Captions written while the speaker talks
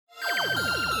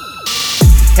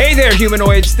Hey there,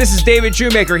 humanoids. This is David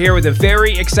Shoemaker here with a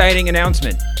very exciting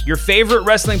announcement. Your favorite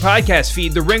wrestling podcast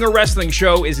feed, The Ringer Wrestling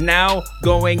Show, is now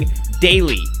going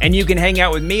daily. And you can hang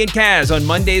out with me and Kaz on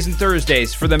Mondays and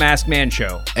Thursdays for The Masked Man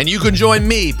Show. And you can join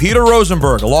me, Peter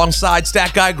Rosenberg, alongside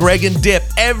Stat Guy Greg and Dip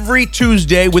every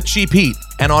Tuesday with Cheap Heat.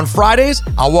 And on Fridays,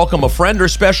 I'll welcome a friend or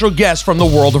special guest from the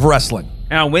world of wrestling.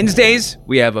 And on Wednesdays,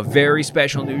 we have a very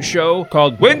special new show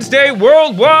called Wednesday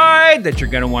Worldwide that you're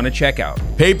going to want to check out.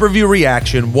 Pay-per-view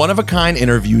reaction, one-of-a-kind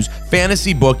interviews,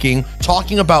 fantasy booking,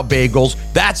 talking about bagels.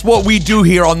 That's what we do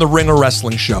here on The Ringer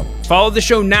Wrestling Show. Follow the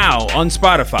show now on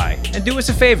Spotify and do us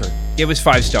a favor. Give us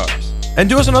 5 stars. And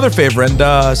do us another favor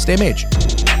and stay mage.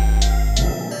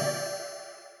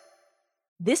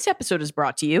 This episode is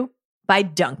brought to you by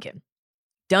Dunkin'.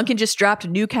 Dunkin' just dropped a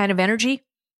new kind of energy,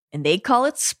 and they call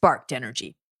it sparked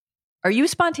energy. Are you a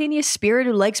spontaneous spirit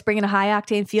who likes bringing a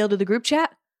high-octane feel to the group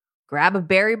chat? Grab a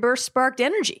Berry Burst sparked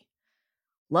energy.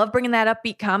 Love bringing that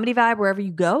upbeat comedy vibe wherever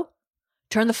you go?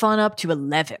 Turn the fun up to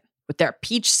 11 with their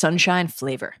peach sunshine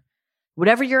flavor.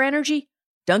 Whatever your energy,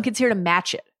 Dunkin's here to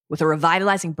match it with a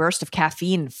revitalizing burst of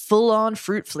caffeine and full-on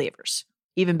fruit flavors.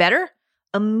 Even better,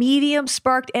 a medium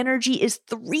sparked energy is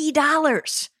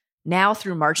 $3 now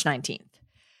through March 19th.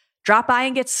 Drop by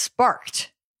and get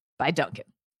sparked by Dunkin'.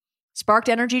 Sparked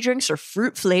energy drinks are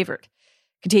fruit flavored,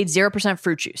 contain 0%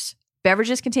 fruit juice.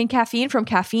 Beverages contain caffeine from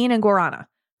caffeine and guarana.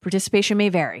 Participation may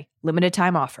vary. Limited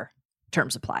time offer.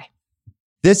 Terms apply.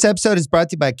 This episode is brought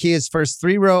to you by Kia's first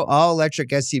 3-row all-electric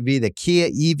SUV, the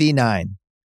Kia EV9,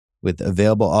 with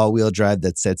available all-wheel drive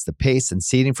that sets the pace and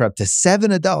seating for up to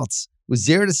 7 adults, with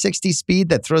 0 to 60 speed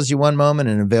that throws you one moment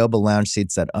and available lounge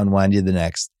seats that unwind you the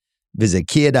next. Visit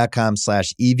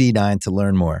kia.com/EV9 to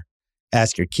learn more.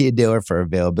 Ask your Kia dealer for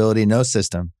availability. No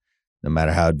system, no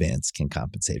matter how advanced, can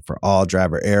compensate for all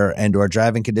driver error and or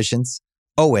driving conditions.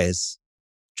 Always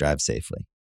drive safely.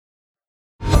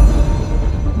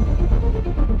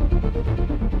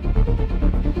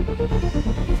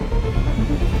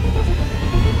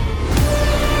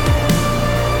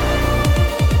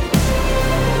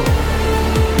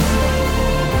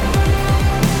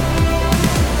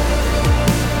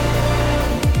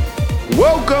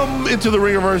 Welcome into the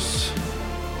Ringerverse.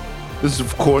 This is,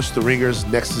 of course, the Ringer's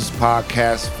Nexus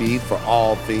podcast feed for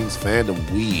all things fandom.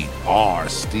 We are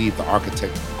Steve, the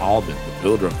architect of Alden, the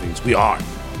builder of things. We are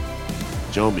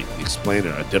Jomi, the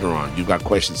explainer, Adenoron. You've got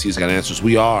questions, he's got answers.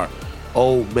 We are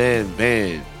Old Man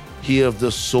Van, he of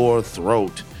the sore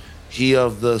throat, he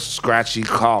of the scratchy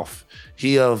cough,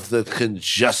 he of the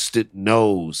congested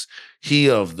nose, he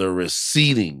of the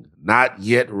receding, not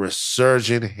yet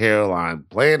resurgent hairline.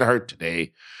 Playing hurt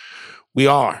today. We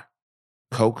are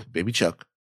Coke, Baby Chuck,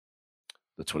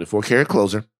 the 24-karat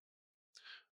closer,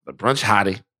 the brunch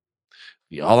hottie,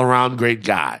 the all-around great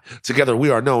guy. Together we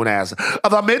are known as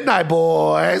the Midnight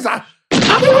Boys.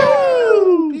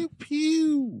 Pew,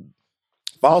 pew.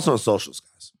 Follow us on socials,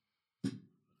 guys.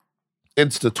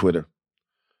 Insta, Twitter,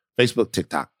 Facebook,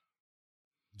 TikTok.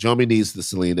 Jomi needs the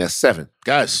Celine S7.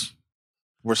 Guys,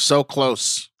 we're so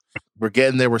close. We're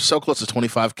getting there. We're so close to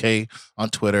 25K on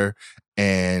Twitter,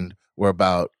 and we're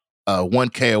about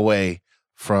 1K away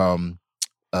from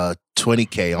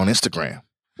 20K on Instagram.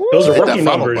 Those are Hit rookie that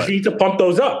follow numbers. button. You need to pump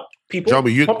those up, people.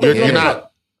 Jomi, you're Those not.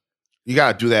 up. You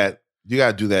gotta do that. You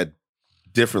gotta do that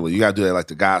differently. You gotta do that like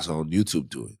the guys on YouTube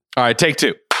do it. All right, take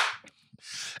 2.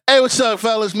 Hey, what's up,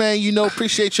 fellas, man?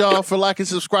 Appreciate y'all for liking,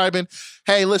 subscribing.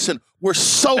 Hey, listen, we're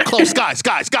so close, guys.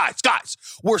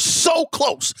 We're so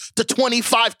close to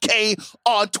 25K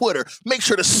on Twitter. Make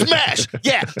sure to smash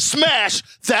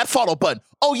that follow button.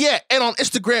 Oh, yeah, and on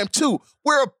Instagram, too.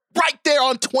 We're right there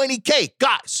on 20K.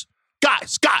 Guys.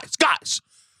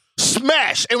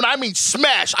 Smash. And when I mean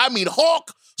smash, I mean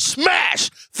Hulk. Smash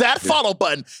that follow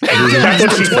button and get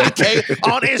us to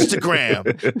 20K on Instagram.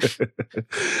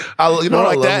 You know what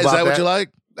I love that? Is about that what you like?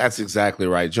 That's exactly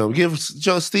right,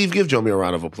 Jomi. Steve, give Jomi a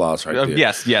round of applause right there.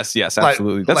 Yes,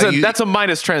 absolutely. That's a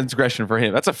minus transgression for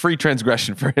him. That's a free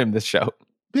transgression for him, this show.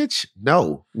 Bitch,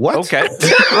 no. What? Okay.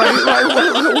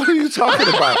 what are you talking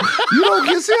about? You don't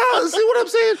get, see what I'm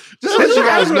saying? Just let you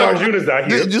guys know. Arjuna's not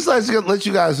here. Just let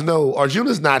you guys know,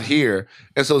 Arjuna's not here.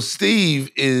 And so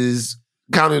Steve is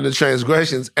counting the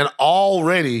transgressions, and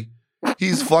already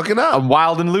he's fucking up. I'm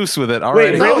wild and loose with it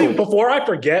already. Wait, really? Before I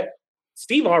forget,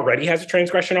 Steve already has a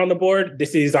transgression on the board.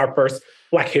 This is our first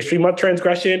Black History Month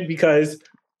transgression because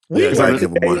we learned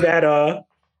today that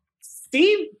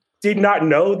Steve did not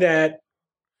know that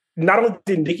not only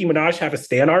did Nicki Minaj have a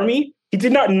Stan Army, he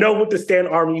did not know what the Stan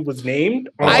Army was named.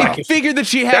 I figured that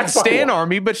she had Stan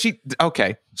Army, but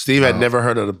okay. Steve had never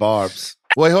heard of the Barbs.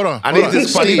 Wait, hold on. I need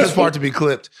this part to be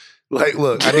clipped. Like,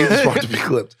 look, I need this part to be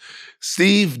clipped.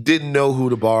 Steve didn't know who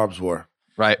the Barbs were.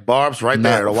 Right. Barbs right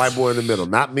there, the white boy in the middle.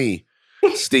 Not me.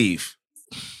 Steve.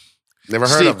 Never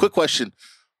heard of him. Quick question.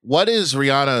 What is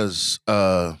Rihanna's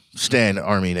Stan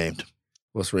Army named?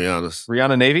 What's Rihanna's?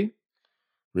 Rihanna Navy?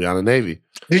 Rihanna Navy.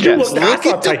 Did you look Look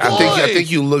at the I think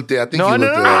you looked at. No. I knew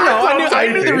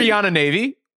the Rihanna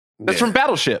Navy. That's from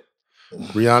Battleship.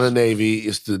 Rihanna Navy.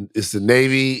 It's the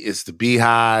Navy. It's the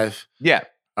Beehive. Yeah.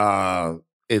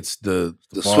 It's the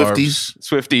Barbs. Swifties.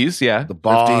 Swifties, yeah. The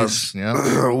Barbs. Yeah.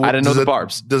 I didn't know the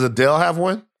Barbs. Does Adele have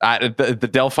one? The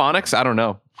Delphonics? I don't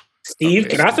know. Steve,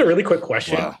 can I ask a really quick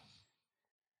question? Wow.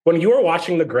 When you were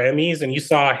watching the Grammys and you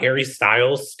saw Harry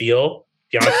Styles steal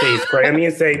Beyonce's Grammy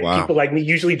and say people like me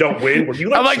usually don't win, were you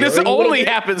like, I'm like, this cheering a little only bit?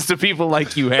 happens to people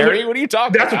like you, Harry. What are you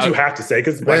talking That's about? what you have to say.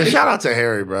 Because Man, shout out to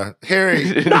Harry, bro. Harry.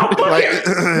 no,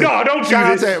 don't Shout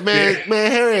out do this. to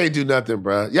man. Harry ain't do nothing,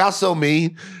 bro. Y'all so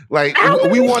mean. Like How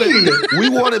we mean? wanted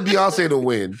Beyonce to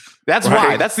win. That's right?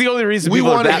 why. That's the only reason We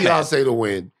people are wanted that mad. Beyonce to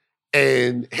win,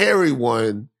 and Harry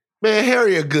won. Man,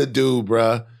 Harry a good dude,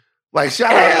 bro. Like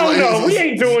shout Hell out. no, we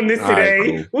ain't doing this All right,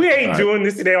 today. cool. We ain't All doing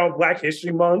this today on Black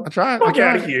History Month. I tried. Fuck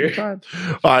outta here.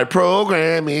 All right,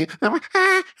 programming.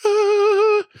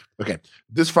 Okay,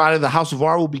 this Friday, the House of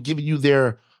R will be giving you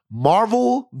their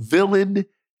Marvel villain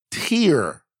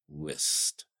tier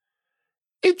list.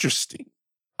 Interesting.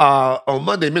 On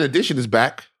Monday, Min Edition is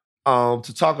back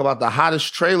to talk about the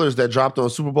hottest trailers that dropped on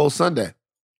Super Bowl Sunday.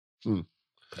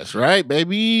 That's right,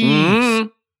 baby. Mhm.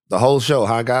 The whole show,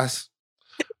 huh, guys?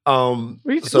 What's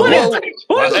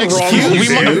Excuse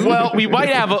me. We might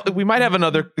have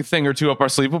another thing or two up our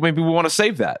sleeve, but maybe we want to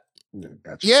save that.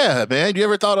 Gotcha. Yeah, man. You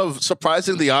ever thought of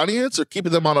surprising the audience or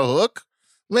keeping them on a hook,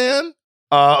 man?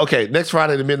 Okay, next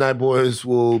Friday, the Midnight Boys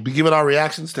will be giving our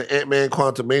reactions to Ant-Man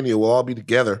Quantumania. We'll all be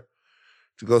together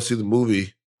to go see the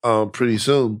movie pretty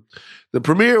soon. The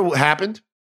premiere happened.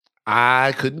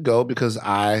 I couldn't go because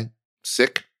I'm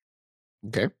sick.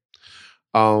 Okay.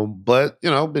 But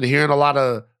you know, been hearing a lot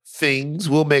of things.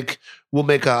 We'll make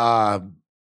a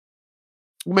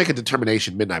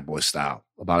determination, Midnight Boys style,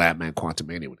 about Ant-Man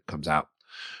Quantumania when it comes out.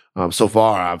 So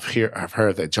far, I've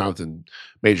heard that Jonathan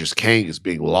Majors King is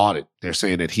being lauded. They're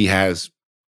saying that he has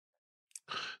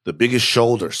the biggest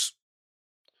shoulders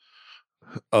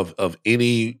of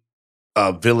any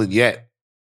villain yet.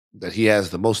 That he has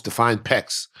the most defined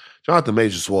pecs. Jonathan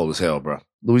Majors swole as hell, bro.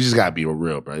 We just gotta be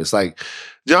real, bro. It's like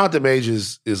Jonathan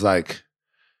Majors is like,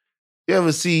 you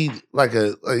ever see like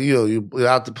you're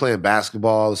out there playing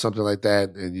basketball or something like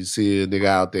that, and you see a nigga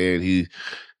out there and he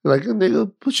like,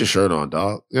 nigga, put your shirt on,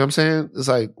 dog. You know what I'm saying? It's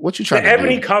like, what you trying The to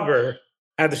ebony do? cover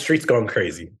had the streets going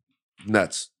crazy.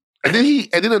 Nuts. And then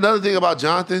another thing about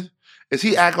Jonathan is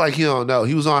he act like he don't know.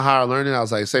 He was on Higher Learning. I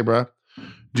was like, say, bro,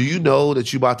 do you know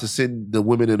that you about to send the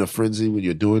women in a frenzy when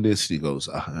you're doing this? He goes,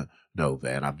 no,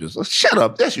 man. I'm just, shut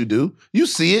up. Yes, you do. You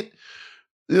see it.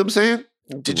 You know what I'm saying?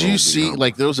 Did you see,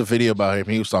 like, there was a video about him.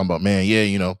 He was talking about, man, yeah,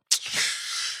 you know,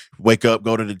 wake up,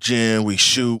 go to the gym, we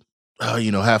shoot,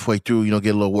 you know, halfway through, you know,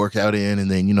 get a little workout in, and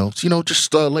then, you know,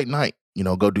 just late night, you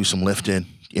know, go do some lifting,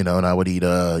 you know, and I would eat,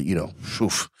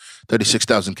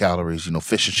 36,000 calories, you know,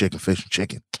 fish and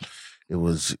chicken. It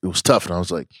was tough, and I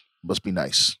was like, must be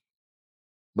nice.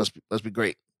 Must be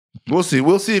great. We'll see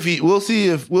if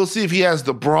he has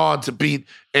the brawn to beat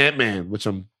Ant-Man, which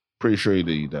I'm pretty sure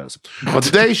he does. On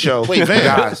today's show, Wait, Van,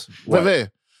 guys, what? Van,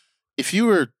 if you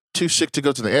were too sick to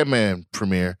go to the Ant-Man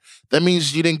premiere, that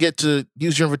means you didn't get to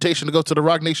use your invitation to go to the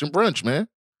Rock Nation brunch, man.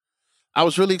 I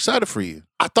was really excited for you.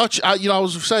 I thought I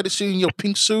was excited to see you in your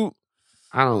pink suit.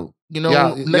 I don't. You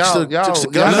know, next to Is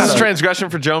this transgression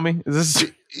for Jomi? Is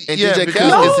this? And Yeah, DJ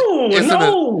because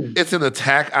Khaled. it's an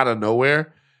attack out of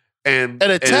nowhere. And An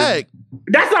attack.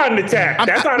 That's not an attack.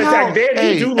 That's not an attack.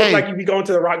 Van, you do look hey. like you be going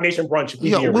to the Rock Nation brunch.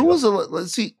 Yo, when was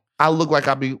let's see. I look like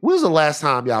when was the last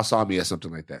time y'all saw me at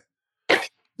something like that?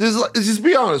 Just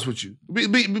be honest with you.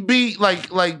 Be like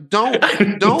don't.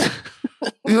 You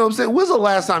know what I'm saying? When's the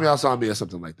last time y'all saw me at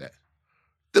something like that?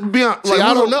 Be honest, See,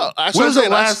 I don't know. When's the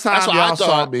last time y'all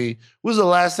saw me? When's the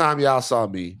last time y'all saw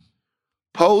me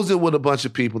posing with a bunch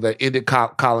of people that ended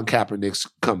Colin Kaepernick's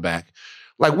comeback?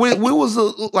 Like when was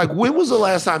the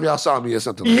last time y'all saw me or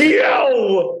something like that?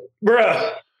 Yo,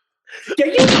 bruh.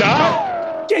 Can you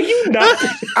not?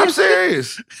 I'm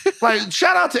serious. Like,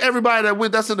 shout out to everybody that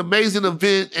went. That's an amazing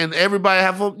event, and everybody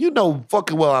have fun. You know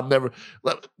fucking well I'm never,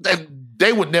 like,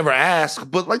 they would never ask,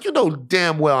 but like, you know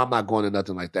damn well I'm not going to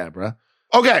nothing like that, bro.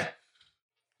 Okay.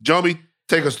 Jomi,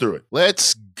 take us through it.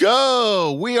 Let's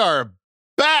go. We are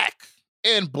back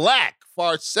in black for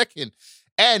our second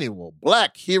annual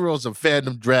Black Heroes of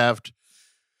Fandom draft.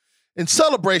 In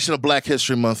celebration of Black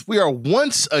History Month, we are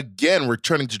once again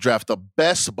returning to draft the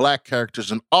best Black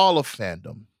characters in all of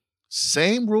fandom.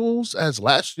 Same rules as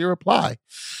last year apply.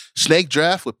 Snake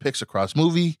draft with picks across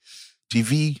movie,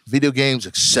 TV, video games,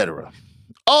 etc.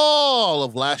 All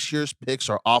of last year's picks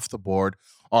are off the board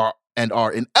and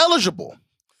are ineligible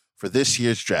for this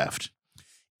year's draft.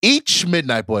 Each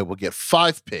Midnight Boy will get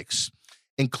 5 picks,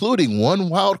 including 1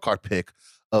 wildcard pick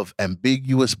of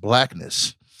ambiguous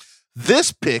blackness.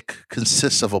 This pick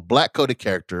consists of a black-coded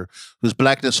character whose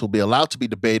blackness will be allowed to be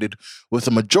debated with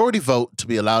a majority vote to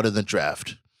be allowed in the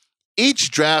draft.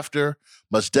 Each drafter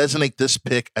must designate this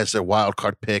pick as their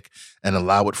wildcard pick and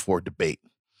allow it for debate.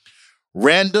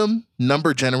 Random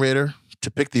number generator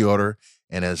to pick the order,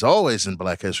 and as always in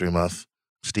Black History Month,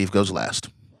 Steve goes last.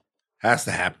 Has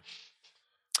to happen.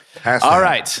 All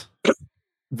right.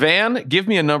 Van, give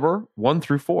me a number 1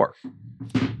 through 4.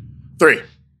 3.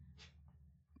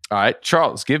 All right.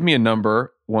 Charles, give me a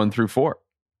number 1 through 4.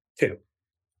 2.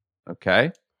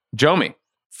 Okay. Jomi.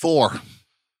 4.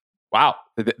 Wow.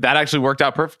 That actually worked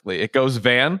out perfectly. It goes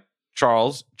Van,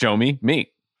 Charles, Jomi,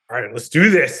 me. All right, let's do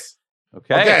this.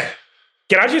 Okay.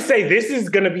 Can I just say this is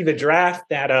going to be the draft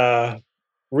that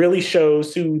really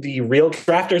shows who the real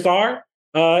drafters are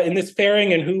in this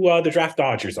pairing and who the draft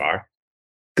dodgers are?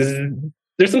 Because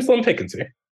there's some slim pickings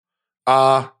here.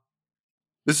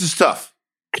 This is tough.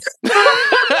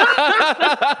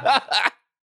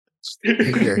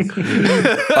 Okay.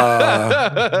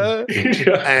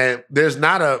 And there's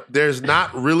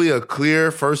not really a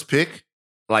clear first pick,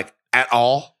 like at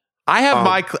all. I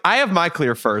have my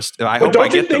clear first. I but hope don't I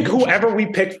get you think them. whoever we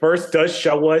pick first does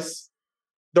show us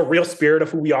the real spirit of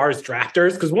who we are as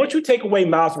drafters? Because once you take away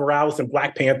Miles Morales and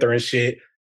Black Panther and shit,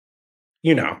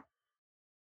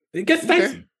 it gets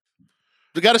dicey.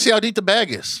 We got to see how deep the bag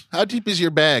is. How deep is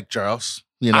your bag, Charles?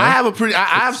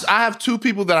 I have 2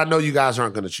 people that I know you guys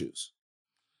aren't going to choose.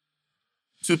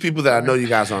 2 people that I know you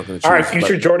guys aren't going to choose. All right,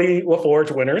 future Jordy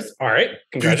LaForge winners. All right,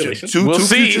 congratulations. We'll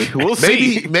see. We'll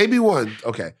see. Maybe one.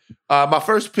 Okay. My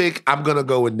first pick, I'm going to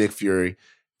go with Nick Fury.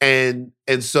 And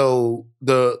so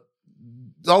the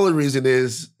only reason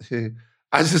is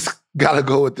I just got to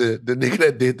go with the nigga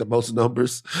that did the most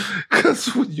numbers.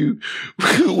 Because when you're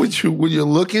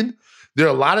looking, there are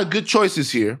a lot of good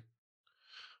choices here.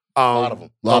 A lot of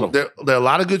them. There are a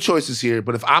lot of good choices here.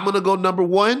 But if I'm going to go number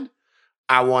 1,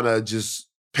 I want to just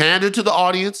pander to the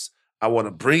audience. I want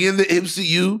to bring in the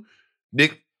MCU.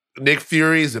 Nick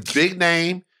Fury is a big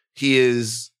name. He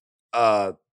is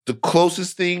the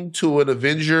closest thing to an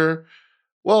Avenger.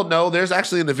 Well, no, there's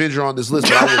actually an Avenger on this list,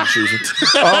 but I wouldn't choose him.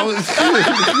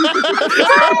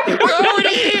 We're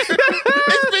already here.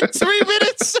 It's been 3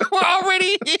 minutes. We're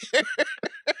already here.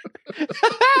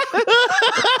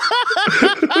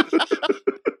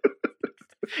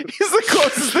 He's the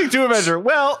closest thing to a measure.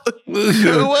 Well,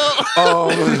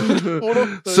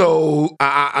 so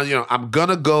I'm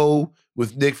gonna go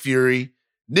with Nick Fury.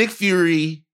 Nick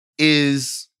Fury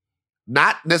is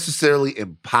not necessarily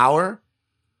in power,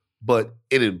 but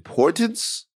in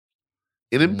importance.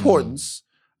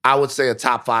 I would say a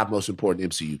top 5 most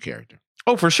important MCU character.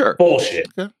 oh, for sure. Bullshit.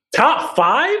 Okay. Top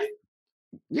 5?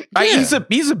 He's a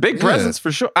big presence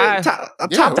for sure. Not top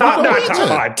 5.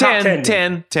 Top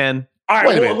 10. 10. All right,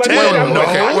 Wait a minute. Whoa,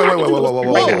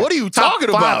 what are you talking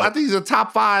Top 5. about? I think he's a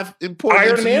top 5 important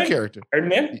Iron MCU Man? character. Iron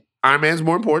Man, Iron Man's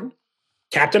more important.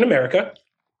 Captain America,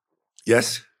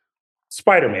 Yes.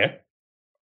 Spider-Man.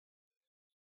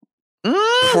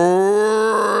 Mm.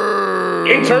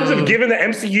 In terms of giving the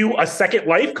MCU a second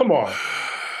life, come on.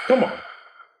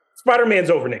 Spider-Man's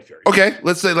over Nick Fury. Okay,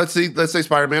 let's say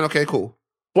Spider-Man. Okay, cool.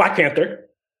 Black Panther.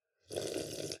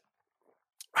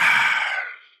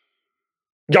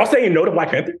 Y'all saying no to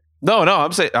Black Panther? No,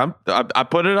 I'm saying I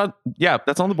put it on. Yeah,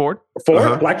 that's on the board.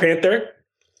 4, Black Panther.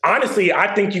 Honestly,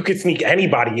 I think you could sneak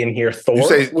anybody in here. Thor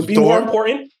would be Thor? more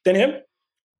important than him.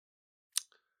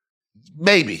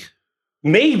 Maybe.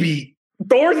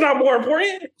 Thor's not more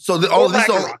important. So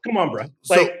Come on, bro.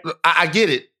 I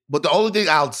get it, but the only thing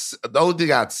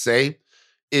I'd say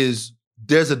is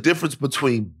there's a difference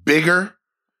between bigger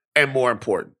and more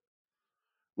important.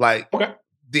 Like, okay.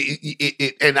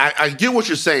 And I get what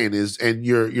you're saying is, and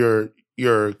your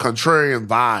contrarian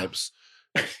vibes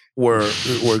were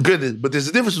good, but there's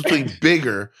a difference between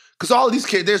bigger, because all of these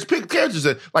there's characters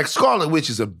that, like Scarlet Witch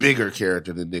is a bigger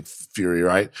character than Nick Fury,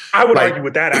 right? I would argue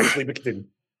with that actually, but continue.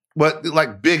 But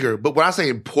like bigger. But when I say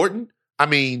important, I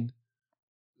mean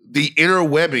the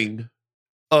interwebbing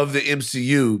of the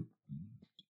MCU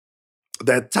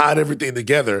that tied everything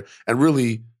together and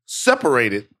really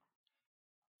separated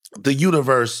the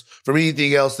universe from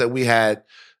anything else that we had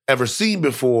ever seen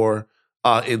before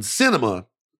in cinema,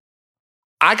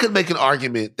 I could make an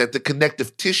argument that the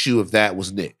connective tissue of that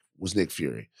was Nick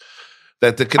Fury.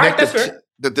 That the connective,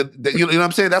 you know what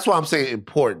I'm saying? That's why I'm saying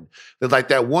important. That like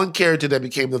that one character that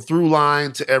became the through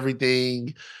line to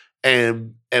everything,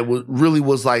 and really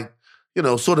was like, you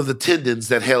know, sort of the tendons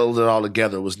that held it all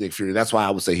together was Nick Fury. That's why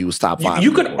I would say he was top 5.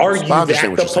 You could argue that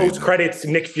the post-credits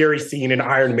Nick Fury scene in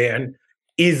Iron Man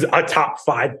is a top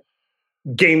 5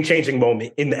 game-changing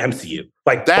moment in the MCU.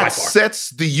 Like that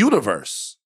sets the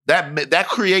universe. That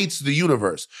creates the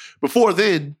universe. Before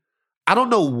then, I don't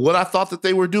know what I thought that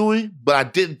they were doing, but I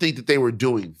didn't think that they were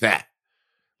doing that.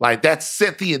 Like, that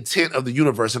set the intent of the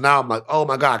universe. And now I'm like, oh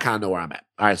my God, I kind of know where I'm at.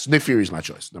 All right, so Nick Fury's my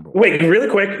choice, number 1. Wait, really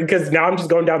quick, because now I'm just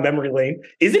going down memory lane.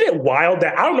 Isn't it wild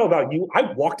that, I don't know about you,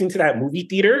 I walked into that movie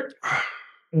theater,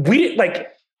 we didn't, like,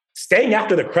 staying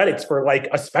after the credits for, like,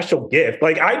 a special gift.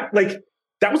 Like,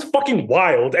 that was fucking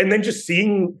wild. And then just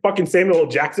seeing fucking Samuel L.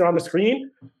 Jackson on the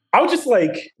screen, I was just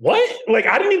like, what? Like,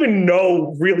 I didn't even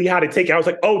know really how to take it. I was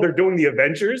like, oh, they're doing the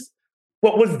Avengers?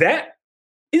 What was that?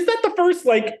 Is that the first,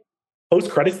 like,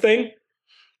 post-credits thing?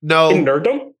 No. In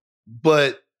nerddom?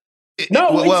 But... it's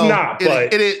not,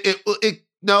 but...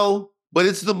 No, but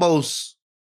it's the most...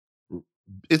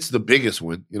 It's the biggest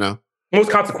one, you know?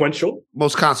 Most consequential.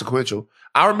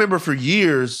 I remember for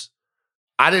years,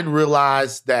 I didn't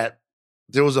realize that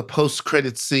there was a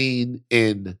post-credit scene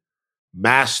in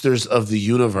Masters of the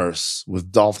Universe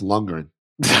with Dolph Lundgren.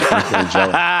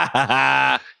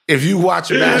 If you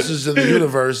watch Masters of the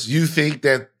Universe, you think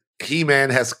that He-Man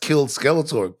has killed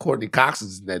Skeletor. Courtney Cox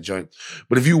is in that joint.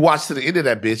 But if you watch to the end of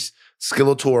that bitch,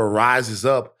 Skeletor rises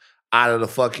up out of the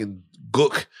fucking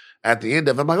gook at the end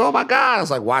of it. I'm like, oh my God. I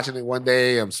was like watching it one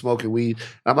day. I'm smoking weed.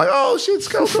 I'm like, oh shit,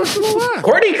 Skeletor's still alive.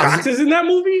 Courtney Cox is in that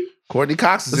movie? Courtney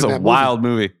Cox is in that movie. It's a wild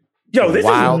movie. Yo, this is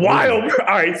wild. All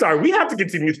right, sorry. We have to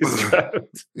continue this draft.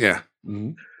 Yeah.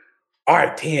 Mm-hmm. All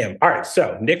right, damn. All right,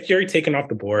 so Nick Fury taken off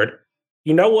the board.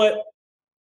 You know what?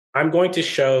 I'm going to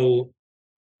show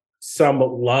some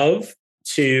love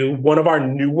to one of our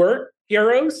newer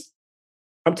heroes.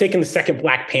 I'm taking the second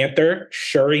Black Panther,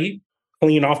 Shuri,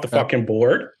 clean off the fucking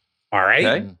board. All right.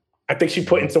 Okay. I think she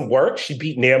put in some work. She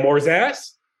beat Namor's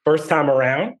ass first time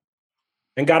around.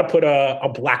 And got to put a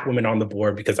Black woman on the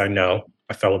board because I know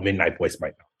my fellow Midnight Boys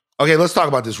might know. Okay, let's talk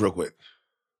about this real quick.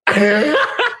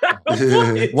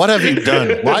 What have you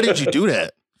done? Why did you do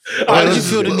that? Why did you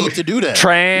feel the need to do that?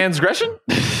 Transgression?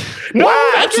 No,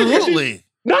 wow, absolutely.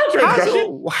 Not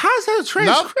transgression. How's that a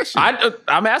transgression? No,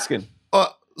 I'm asking.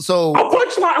 So a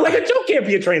punchline, like a joke can't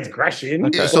be a transgression.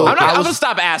 Okay. So I'm going to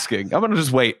stop asking. I'm going to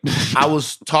just wait. I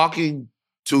was talking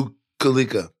to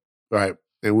Kalika, right?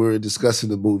 And we were discussing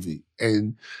the movie.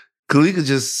 And Kalika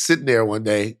just sitting there one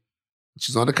day.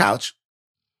 She's on the couch.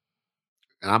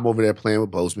 And I'm over there playing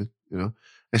with Bozeman, you know?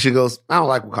 And she goes, I don't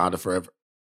like Wakanda Forever.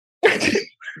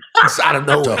 Just out of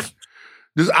nowhere.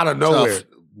 Just out of nowhere. Tough.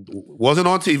 Wasn't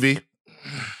on TV.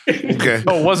 Okay.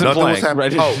 Oh, it wasn't playing.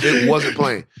 Right. Oh, it wasn't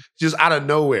playing. Just out of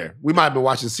nowhere. We might have been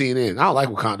watching CNN. I don't like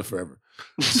Wakanda Forever.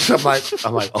 So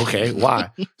I'm like, okay,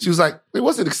 why? She was like, it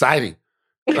wasn't exciting.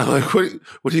 I'm like,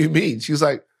 what do you mean? She was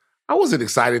like, I wasn't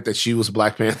excited that she was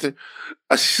Black Panther.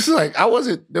 She's like,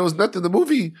 there was nothing in the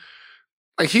movie.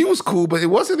 Like, he was cool, but it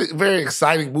wasn't a very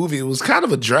exciting movie. It was kind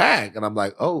of a drag. And I'm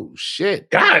like, oh, shit.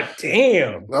 God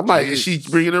damn. I'm like, is she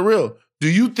bringing it real? Do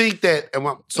you think that,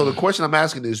 so the question I'm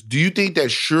asking is, do you think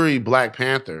that Shuri Black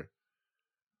Panther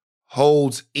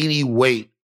holds any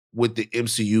weight with the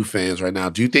MCU fans right now?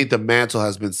 Do you think the mantle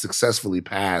has been successfully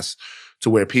passed to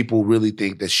where people really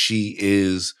think that she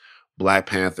is Black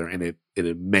Panther and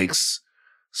it makes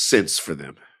sense for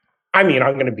them? I mean,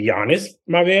 I'm going to be honest,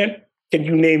 my man. Can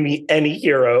you name me any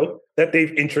hero that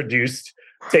they've introduced,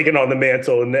 taken on the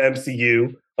mantle in the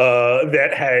MCU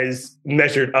that has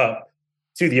measured up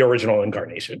to the original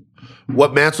incarnation?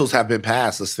 What mantles have been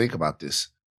passed? Let's think about this.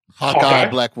 Hawkeye,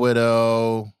 Black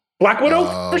Widow. Black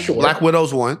Widow, for sure. Black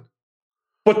Widow's one.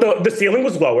 But the ceiling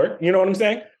was lower. You know what I'm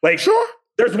saying? Like, sure.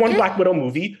 There's one Black Widow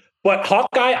movie, but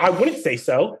Hawkeye, I wouldn't say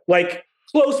so. Like,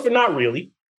 close, but not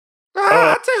really.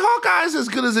 I'd say Hawkeye is as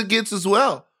good as it gets as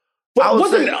well. But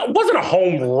wasn't a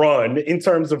home run in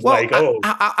terms of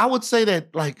I would say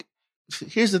that, like,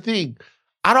 here's the thing.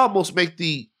 I'd almost make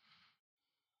the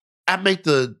argument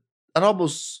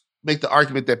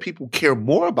that people care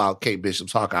more about Kate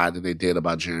Bishop's Hawkeye than they did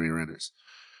about Jeremy Renner's.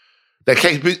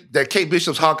 That Kate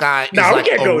Bishop's Hawkeye is we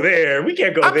can't go there. We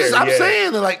can't go there. I'm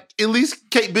saying that, like, at least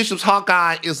Kate Bishop's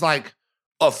Hawkeye is like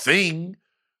a thing.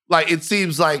 Like, it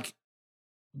seems like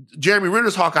Jeremy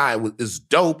Renner's Hawkeye is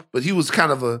dope, but he was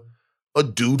kind of a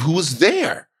dude who was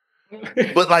there.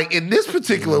 But like in this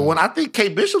particular one, I think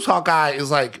Kate Bishop's Hawkeye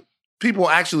is like people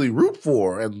actually root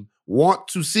for and want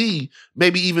to see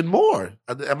maybe even more.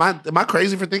 Am I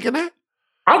crazy for thinking that?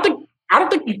 I don't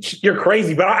think you're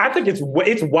crazy, but I think it's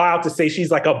wild to say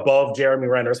she's like above Jeremy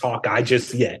Renner's Hawkeye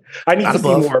just yet. I need to see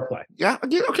more play. Yeah,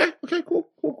 again, okay, cool.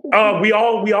 We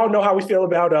all know how we feel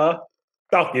about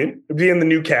Falcon being the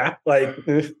new Cap. Like,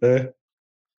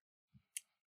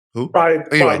 who?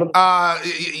 Probably,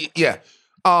 yeah.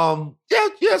 So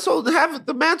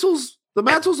the mantles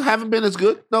haven't been as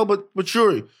good. No, but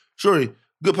Shuri,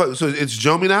 good play. So it's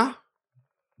Jomi now.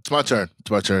 It's my turn.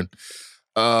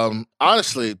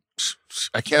 Honestly,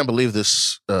 I can't believe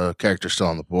this character's still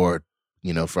on the board.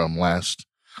 From last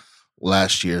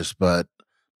year's, but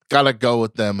gotta go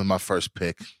with them in my first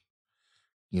pick.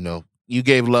 You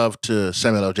gave love to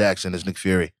Samuel L. Jackson as Nick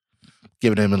Fury,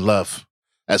 giving him in love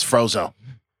as Frozone.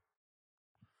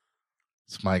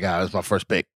 It's my guy. That's my first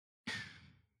pick.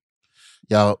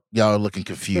 Y'all are looking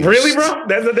confused. Really, bro?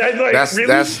 That's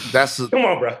come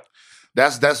on, bro.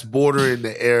 That's bordering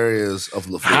the areas of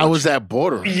LaForge. How is that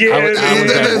bordering? Yeah,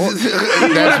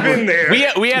 that's been there.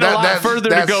 We had a lot further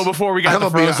to go before we got the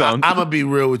Frozone. I'm gonna be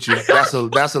real with you. That's a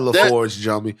LaForge,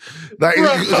 Jomi. Like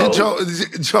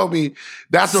Jomi,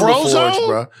 that's a LaForge,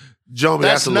 bro. Jomi,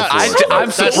 that's a LaForge.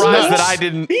 I'm surprised that I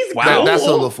didn't. Wow, that's a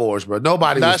LaForge, bro.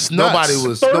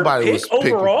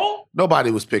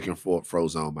 Nobody was picking for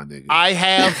Frozone, my nigga. I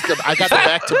got the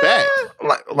back to back.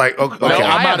 Okay. No,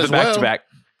 I have the back to back.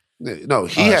 No,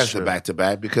 he has the back to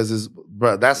back because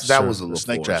that was a little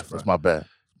snake force, draft. bro. That's my bad.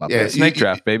 Snake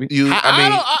draft, baby.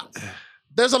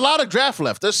 There's a lot of draft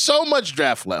left. There's so much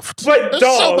draft left. But there's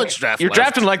so much draft You're left.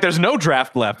 drafting like there's no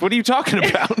draft left. What are you talking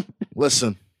about?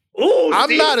 Listen, Ooh,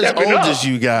 I'm not as old up. as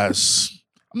you guys.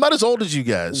 I'm not as old as you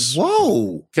guys.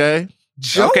 Whoa. Okay.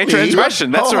 Jomi. Okay,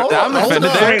 transgression. That's I'm offended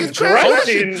there.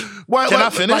 Transgression. Can I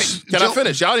finish? Can I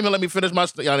finish? Y'all didn't even let me finish my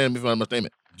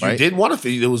statement. You didn't want to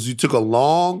finish. You took a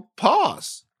long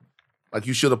pause. Like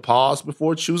you should have paused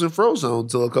before choosing Frozone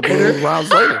until a couple of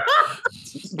rounds later.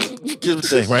 Here's the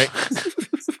thing, right?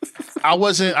 I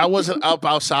wasn't up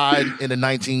outside in the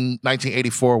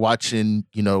 1984 watching,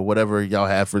 whatever y'all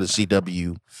had for the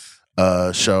CW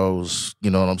shows. You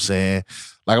know what I'm saying?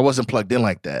 Like I wasn't plugged in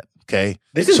like that. Okay.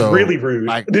 This is really rude.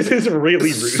 This is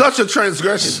really rude. Such a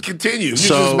transgression. Continue. You're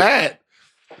just mad.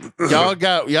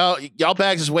 Y'all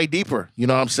bags is way deeper. You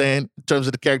know what I'm saying? In terms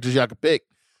of the characters y'all could pick.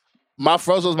 My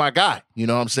Frozo's my guy. You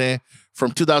know what I'm saying?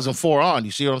 From 2004 on,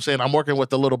 you see what I'm saying? I'm working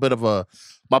with a little bit of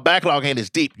my backlog ain't as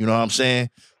deep. You know what I'm saying?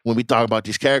 When we talk about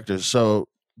these characters. So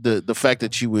the fact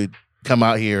that you would come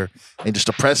out here and just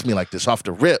oppress me like this off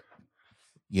the rip,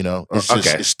 it's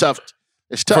just, it's tough.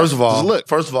 It's tough.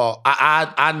 First of all,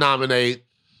 I nominate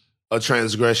a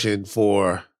transgression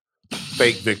for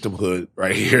fake victimhood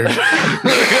right here.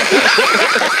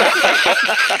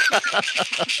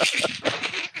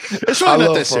 It's really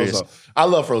not that serious. I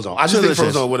love Frozone. I just think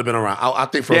Frozone would have been around. I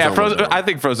think Frozone. I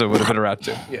think Frozone would have been around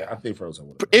too. Yeah, I think Frozone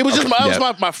would. It was just my I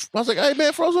was like, hey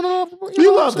man, Frozone.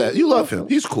 You love that. You love him.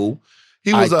 He's cool.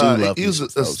 He was a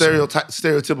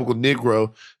stereotypical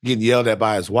Negro getting yelled at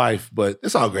by his wife, but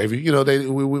it's all gravy. We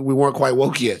weren't quite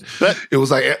woke yet. It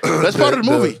was like that's part of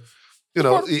the movie.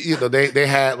 They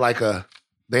had like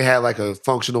a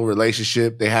functional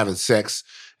relationship. They having sex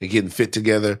and getting fit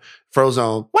together.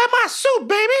 Frozone, wear my suit,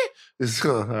 baby. It's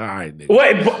all right, nigga.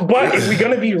 Wait, but if we're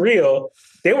gonna be real,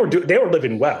 they were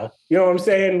living well. You know what I'm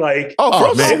saying? Like,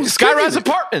 Frozone, Skyrise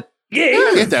apartment.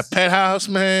 Yeah, get that penthouse,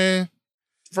 man.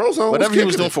 Frozone, whatever he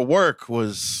was doing for work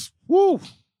was woo.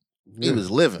 He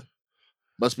was living.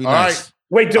 Must be nice.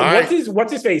 Right. Wait,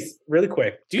 what's his face? Really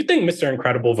quick. Do you think Mr.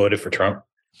 Incredible voted for Trump?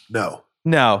 No.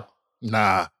 Nah.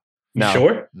 You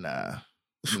sure? Nah.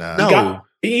 No.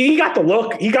 He got the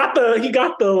look. He got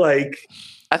the like.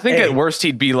 I think at worst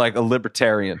he'd be like a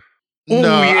libertarian.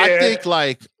 No, yeah.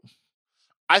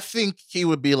 I think he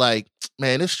would be like,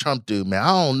 man, this Trump dude, man, I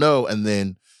don't know. And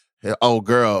then,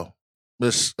 girl,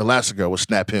 Miss Elastigirl would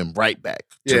snap him right back.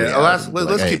 Yeah, let's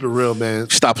keep it real, man.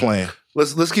 Stop playing.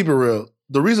 Let's keep it real.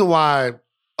 The reason why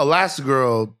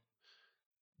Elastigirl,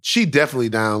 she definitely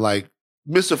down. Like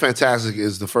Mr. Fantastic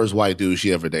is the first white dude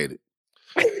she ever dated.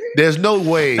 There's no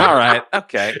way. All right.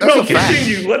 Okay.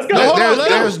 Continue. Let's go.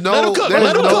 There's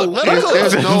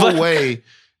no way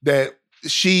that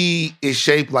she is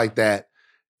shaped like that,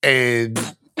 and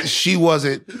she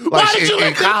wasn't like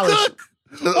in college.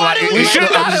 We should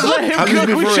not have let him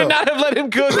cook. We should not have let him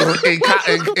cook.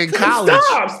 In college.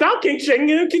 Stop, King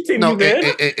Sheng. Continue,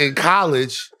 man. In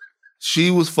college, she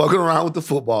was fucking around with the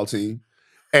football team,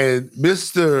 and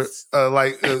Mr.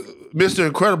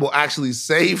 Incredible actually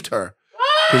saved her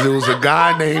because it was a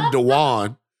guy named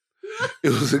Dewan.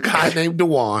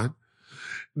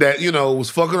 that was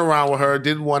fucking around with her,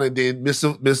 didn't want it. Then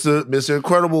Mr.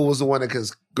 Incredible was the one that,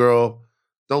 because girl,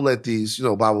 don't let these,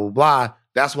 blah blah blah.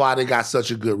 That's why they got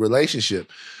such a good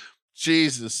relationship.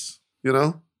 Jesus,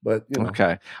 but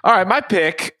Okay, all right. My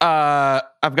pick.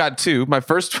 I've got two. My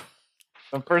first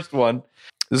one.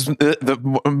 This is the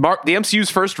MCU's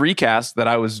first recast that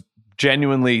I was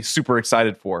genuinely super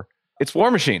excited for. It's War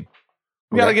Machine.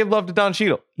 We gotta give love to Don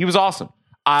Cheadle. He was awesome.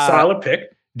 Solid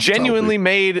pick. Genuinely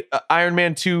made Iron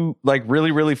Man 2 like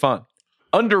really, really fun.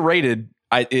 Underrated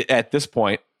at this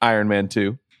point, Iron Man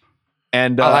 2.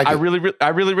 And I really,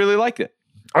 really liked it.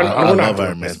 I love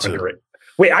Iron Man 2.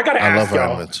 Wait, I gotta ask y'all.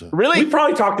 Iron Man 2. Really? We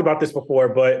probably talked about this before,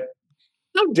 but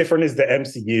how different is the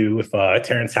MCU if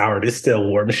Terrence Howard is still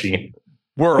War Machine?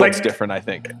 World's different, I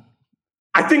think.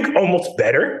 I think almost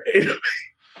better.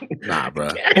 Nah, bro.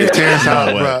 If Terrence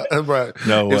Howard, bro,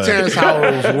 if Terrence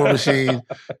Howard was War Machine,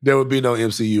 there would be no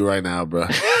MCU right now, bro.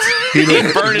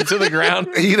 He'd burn it to the ground.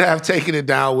 He'd have taken it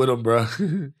down with him, bro.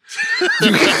 You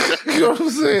know what I'm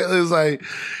saying? It's like,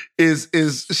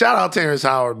 is shout out Terrence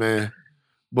Howard, man.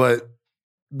 But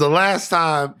the last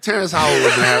time Terrence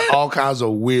Howard had all kinds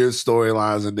of weird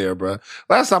storylines in there, bro.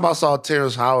 Last time I saw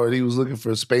Terrence Howard, he was looking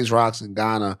for space rocks in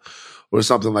Ghana or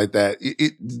something like that.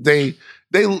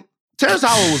 Terrence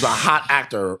Howard was a hot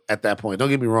actor at that point. Don't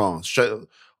get me wrong, straight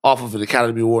off of an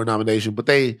Academy Award nomination, but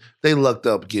they lucked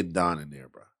up getting Don in there,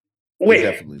 bro.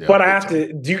 Wait, but I have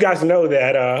to. Do you guys know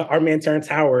that our man Terrence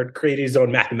Howard created his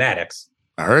own mathematics?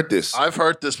 I heard this. I've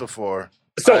heard this before.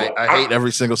 So I hate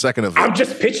every single second of it. I'm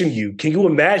just pitching you. Can you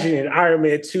imagine in Iron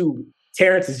Man 2,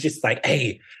 Terrence is just like,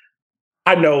 hey,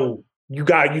 I know you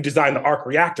designed the arc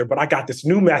reactor, but I got this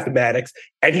new mathematics,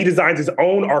 and he designs his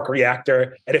own arc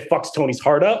reactor, and it fucks Tony's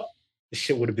heart up. This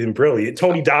shit would have been brilliant.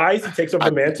 Tony dies, he takes over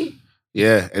the mantle.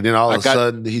 Yeah, and then all of a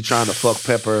sudden he's trying to fuck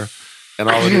Pepper, and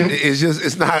all of it.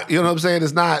 It's not. You know what I'm saying?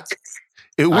 It's not.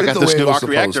 It went I got the this way new it was arc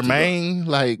reactor, supposed to. man.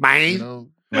 Like, Man.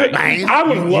 I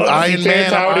would love to see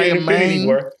Terrence Howard in Infinity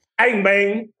War. Hey,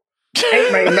 man.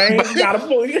 Hey, man. Gotta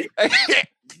pull it.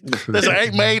 There's an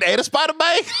Ain't Man and a Spider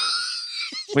Man.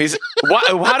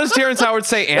 How does Terrence Howard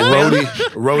say Ant-Man?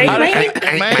 Rhodey,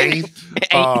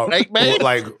 Ain't Man.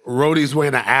 like Rhodey's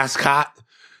wearing an ascot.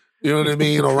 You know what I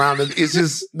mean? Around it. It's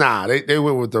just, they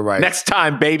went with the right. Next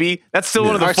time, baby. That's still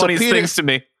one of the funniest things to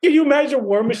me. Can you imagine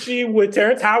War Machine with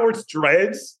Terrence Howard's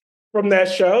dreads from that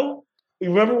show? You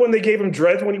remember when they gave him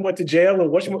dreads when he went to jail and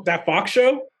watched that Fox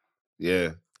show?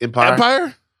 Yeah.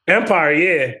 Empire,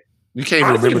 yeah. You can't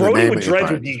even remember the name with of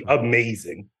dreads Empire. would be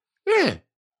amazing. Yeah.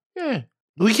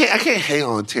 I can't hate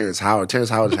on Terrence Howard.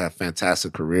 Terrence Howard has had a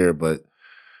fantastic career, but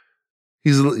he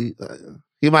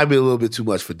might be a little bit too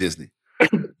much for Disney.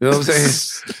 You know what I'm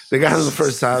saying? They got him the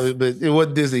first time, but it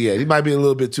wasn't Disney yet. He might be a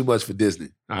little bit too much for Disney.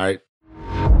 All right.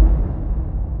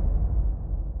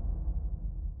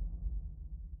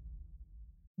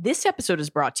 This episode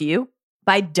is brought to you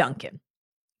by Dunkin'.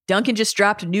 Dunkin' just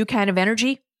dropped a new kind of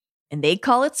energy, and they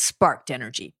call it sparked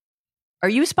energy. Are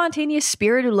you a spontaneous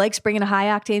spirit who likes bringing a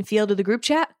high-octane feel to the group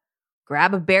chat?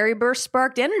 Grab a Berry Burst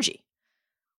Sparked Energy.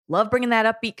 Love bringing that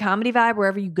upbeat comedy vibe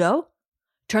wherever you go?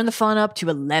 Turn the fun up to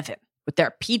 11 with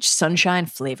their peach sunshine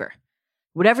flavor.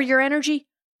 Whatever your energy,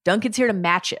 Dunkin's here to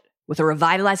match it with a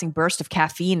revitalizing burst of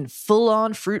caffeine and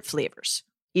full-on fruit flavors.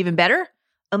 Even better,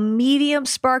 a medium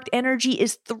sparked energy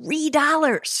is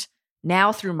 $3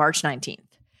 now through March 19th.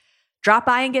 Drop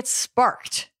by and get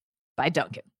sparked by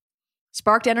Dunkin'.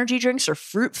 Sparked energy drinks are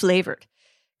fruit flavored,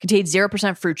 contain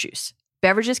 0% fruit juice.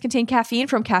 Beverages contain caffeine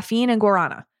from caffeine and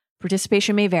guarana.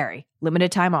 Participation may vary. Limited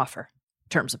time offer.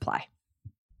 Terms apply.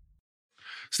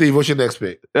 Steve, what's your next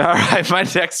pick? All right, my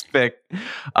next pick.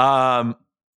 I'm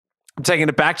taking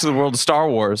it back to the world of Star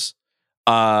Wars.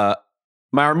 My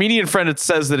Armenian friend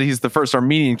says that he's the first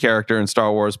Armenian character in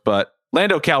Star Wars, but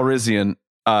Lando Calrissian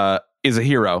is a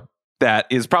hero that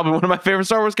is probably one of my favorite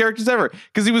Star Wars characters ever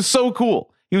because he was so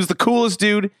cool. He was the coolest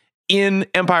dude in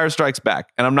Empire Strikes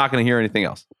Back, and I'm not going to hear anything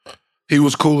else. He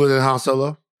was cooler than Han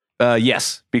Solo?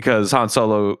 Yes, because Han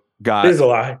Solo got... This is a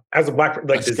lie. As a black...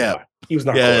 Like, this is a lie. He was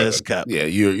not cooler. Yeah, it's cap. Yeah,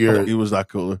 he was not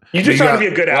cooler. You're just trying to be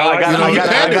a good ally.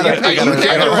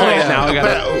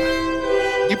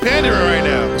 You pandering right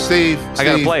now. Steve, I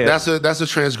gotta play it. That's a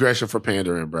transgression for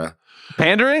pandering, bro.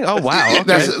 Pandering? Oh wow. Okay.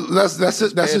 That's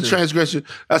a transgression.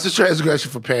 That's a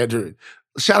transgression for pandering.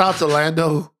 Shout out to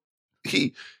Lando.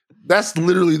 That's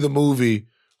literally the movie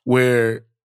where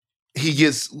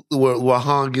where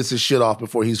Han gets his shit off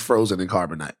before he's frozen in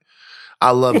carbonite.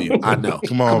 I love you. I know.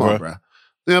 Come on, bro.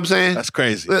 You know what I'm saying? That's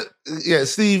crazy. Yeah,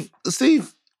 Steve,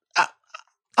 I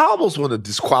almost want to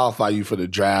disqualify you for the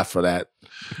draft for that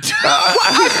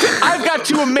I've got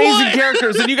two amazing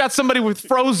characters, and you got somebody with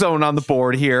Frozone on the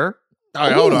board here. All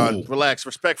right, hold on. Relax.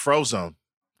 Respect Frozone.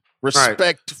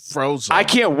 Respect Frozone. I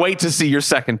can't wait to see your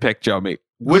second pick, Joey.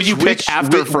 What do you pick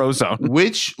after Frozone?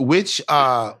 Which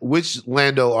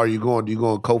Lando are you going? Are you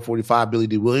going Colt 45 Billy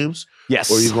D. Williams?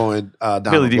 Yes. Or are you going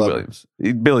Billy D. Williams?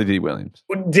 Billy D. Williams.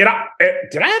 Did I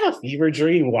have a fever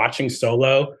dream watching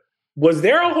Solo? Was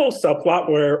there a whole subplot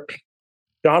where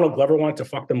Donald Glover wanted to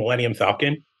fuck the Millennium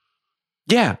Falcon?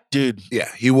 Yeah, dude.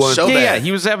 Yeah, he was. So yeah,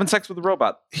 he was having sex with a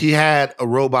robot. He had a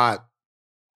robot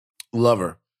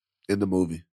lover in the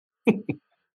movie.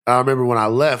 I remember when I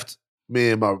left, me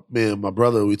and my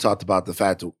brother, we talked about the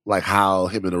fact of like how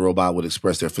him and the robot would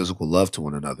express their physical love to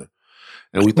one another,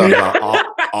 and we thought about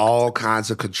all kinds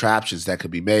of contraptions that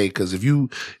could be made. Because if you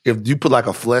put like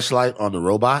a fleshlight on the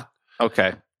robot,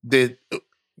 okay, then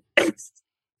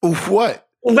what?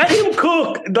 Let him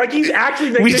cook. Like he's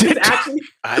actually. Like,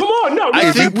 come on, no.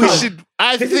 I think we should.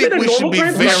 I think we should be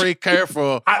very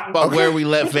careful about where we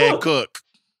let Van cook.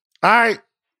 All right.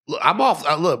 Look, I'm off.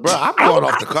 Look, bro, I'm going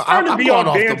off the. I'm going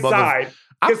off the side.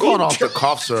 I'm going off the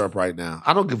cough syrup right now.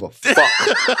 I don't give a fuck.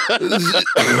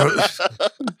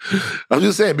 I'm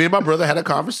just saying. Me and my brother had a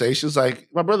conversation. It's like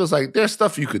my brother's like, "There's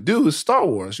stuff you could do. It's Star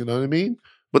Wars." You know what I mean?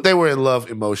 But they were in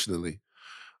love emotionally.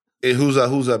 And who's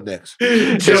up next?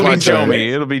 Joey.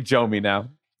 It'll be Joey now.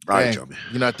 All right, Joey.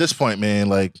 You know, at this point, man,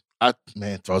 like,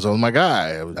 Frozone was my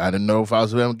guy. I didn't know if I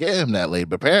was going to get him that late,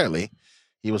 but apparently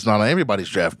he was not on everybody's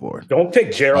draft board. Don't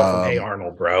pick Gerald from Hey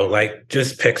Arnold, bro. Like,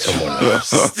 just pick someone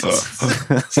else.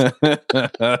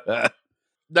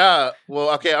 Nah,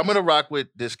 well, okay, I'm going to rock with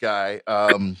this guy.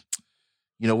 You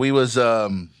know, we was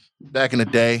back in the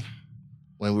day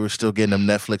when we were still getting them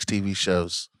Netflix TV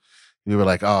shows. We were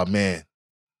like, oh, man.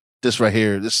 This right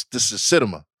here, this is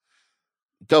cinema.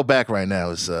 Go back right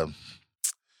now is,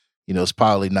 you know, it's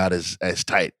probably not as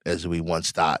tight as we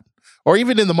once thought, or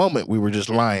even in the moment we were just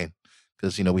lying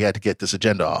because you know we had to get this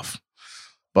agenda off.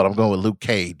 But I'm going with Luke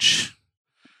Cage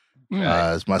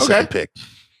as my second pick.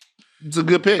 It's a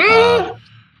good pick.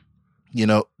 You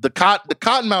know, the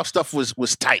Cottonmouth stuff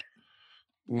was tight.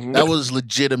 Mm-hmm. That was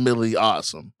legitimately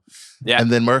awesome. Yeah,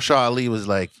 and then Mahershala Ali was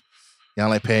like,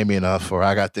 y'all ain't paying me enough, or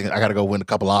I got to go win a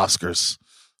couple Oscars.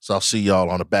 So I'll see y'all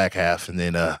on the back half. And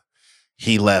then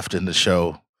he left, and the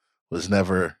show was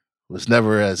never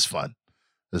as fun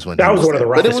as when that was one of the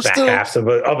roughest back halves of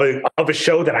a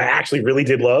show that I actually really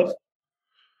did love.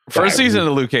 First season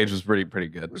of Luke Cage was pretty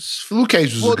good. Luke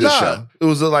Cage was a good show. It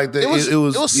was like it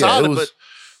was solid, but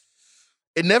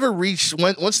it never reached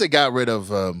once they got rid of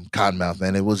Cottonmouth.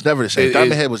 Man, it was never the same.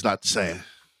 Diamond Head was not the same.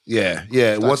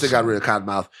 Yeah. Once they got rid of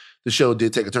Cottonmouth, the show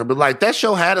did take a turn. But like that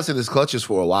show had us in its clutches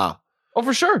for a while. Oh,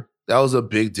 for sure. That was a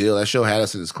big deal. That show had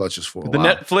us in its clutches for a while. The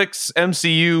Netflix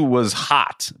MCU was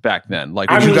hot back then. Like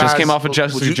when you just came off of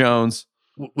Jessica Jones.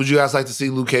 Would you guys like to see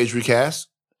Luke Cage recast?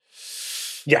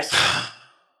 Yes.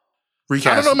 Recast.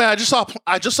 I don't know, man.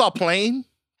 I just saw Plane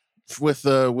with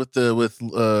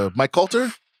Mike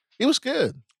Coulter. He was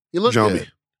good. He looked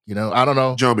good. You know, I don't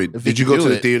know. Joey, did you go to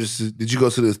the theaters? Did you go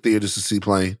to the theaters to see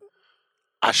Plane?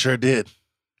 I sure did.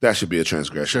 That should be a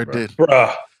transgression. Sure did.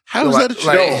 Bruh. How is that a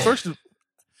show? First,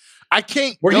 I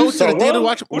can't go to the theater to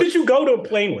watch. Who did you go to a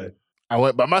plane with? I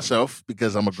went by myself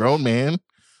because I'm a grown man.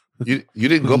 You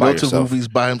didn't go by yourself. To movies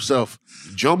by himself.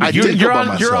 Joey, you're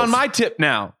on my tip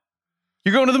now.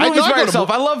 You're going to the movies by yourself.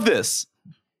 I love this.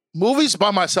 Movies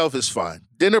by myself is fine.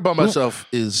 Dinner by myself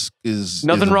is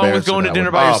nothing wrong with going to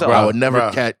dinner by yourself. I would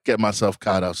never get myself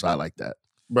caught outside like that.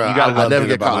 Bro, I never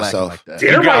get caught like that.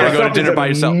 Dinner by yourself go to dinner by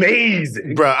yourself.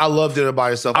 Amazing, bro. I love dinner by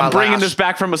yourself. I'm bringing this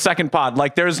back from a second pod.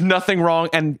 Like, there's nothing wrong,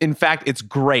 and in fact, it's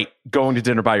great going to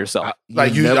dinner by yourself.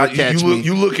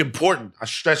 You look important. I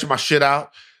stretch my shit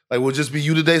out. Like, will just be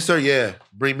you today, sir? Yeah,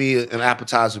 bring me an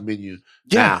appetizer menu.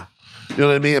 Yeah. Now. You know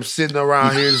what I mean? I'm sitting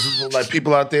around here, like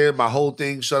people out there. My whole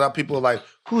thing shut up. People are like,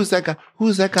 "Who is that guy? Who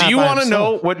is that guy?" Do you want to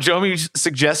know what Joey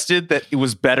suggested that it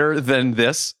was better than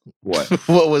this? What?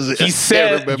 What was it? He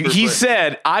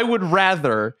said, "I would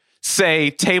rather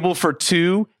say table for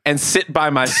two and sit by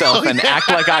myself and act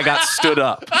like I got stood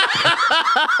up."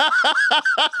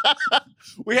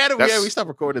 We stopped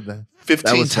recording that.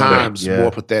 15 times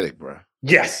more pathetic, bro.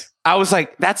 Yes, I was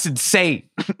like, "That's insane."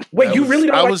 Wait, you really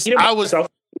don't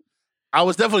I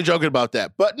was definitely joking about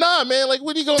that. But nah, man, like,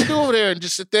 what are you going to do over there and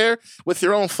just sit there with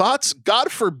your own thoughts?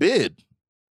 God forbid.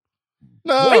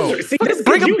 No.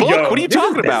 Bring a book. Young. What are you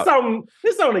talking about?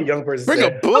 This is something a young person Bring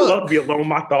said. a book. I love to be alone with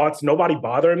my thoughts. Nobody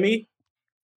bothering me.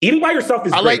 Eating by yourself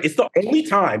is great. It's the only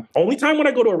time when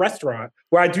I go to a restaurant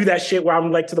where I do that shit where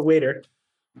I'm like to the waiter,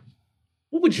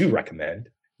 what would you recommend?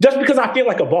 Just because I feel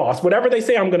like a boss. Whatever they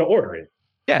say, I'm going to order it.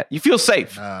 Yeah, you feel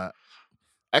safe. I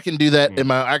can do that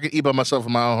I can eat by myself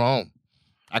in my own home.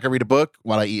 I can read a book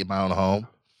while I eat in my own home.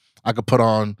 I could put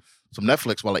on some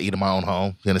Netflix while I eat in my own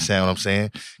home. You understand what I'm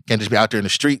saying? Can't just be out there in the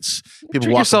streets. People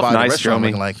Treat walking yourself by nice, the restaurant Jeremy.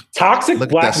 looking like Toxic look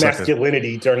at black that sucker.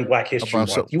 masculinity during Black History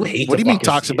Month. You hate What to do you mean fucking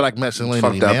toxic see it. black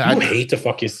masculinity, Fucked up. man? You hate to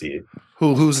fucking see it.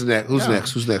 Who's next?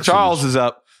 Who's next? Charles is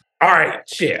up. All right,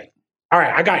 shit. All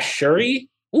right, I got Shuri.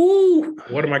 Ooh,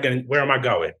 where am I going?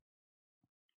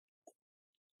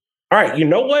 All right, you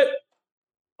know what?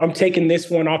 I'm taking this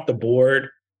one off the board.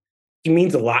 He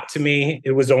means a lot to me.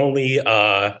 It was only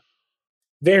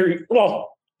it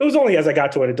was only as I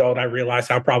got to an adult I realized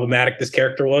how problematic this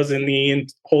character was in the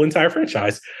whole entire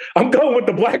franchise. I'm going with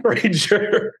the Black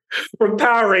Ranger from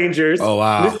Power Rangers. Oh,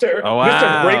 wow. Mr. Oh, wow.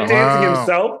 Mr. Breakdancing Wow.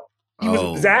 himself. He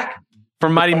Oh. was Zach.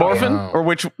 From Mighty Morphin? Wow. Or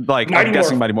which, like, Mighty I'm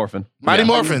guessing Morphin. Mighty Morphin. Mighty Yeah.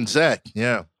 Morphin, Zach.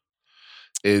 Yeah.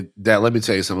 Let me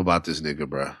tell you something about this nigga,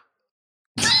 bro.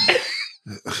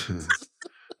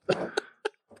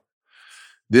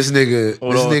 This nigga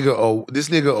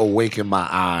awakened my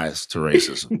eyes to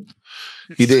racism.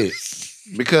 He did.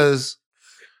 Because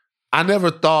I never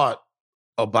thought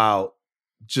about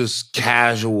just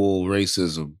casual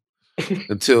racism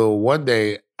until one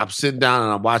day I'm sitting down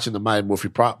and I'm watching the Mighty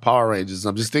Morphin Power Rangers. And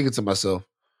I'm just thinking to myself,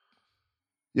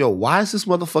 yo, why is this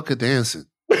motherfucker dancing?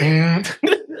 During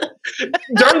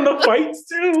the fights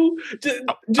too.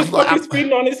 Just fucking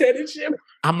spinning on his head and shit.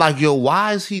 I'm like, yo,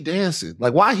 why is he dancing?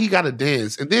 Like, why he got to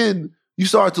dance? And then you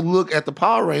start to look at the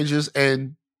Power Rangers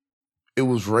and it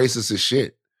was racist as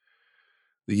shit.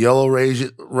 The Yellow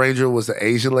Ranger was the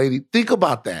Asian lady. Think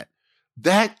about that.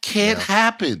 That can't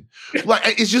happen. Like,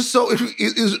 it's just so,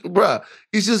 bruh,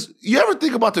 it's just, you ever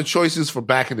think about the choices for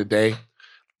back in the day?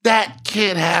 That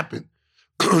can't happen.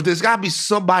 There's got to be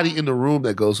somebody in the room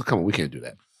that goes, come on, we can't do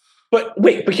that. But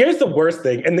here's the worst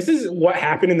thing. And this is what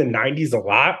happened in the 90s a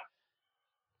lot.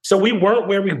 So we weren't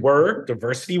where we were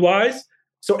diversity-wise.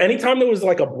 So anytime there was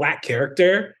like a Black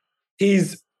character,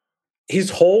 his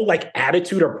whole like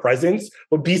attitude or presence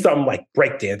would be something like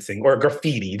breakdancing or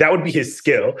graffiti. That would be his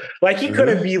skill. Like he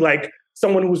couldn't be like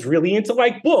someone who was really into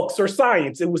like books or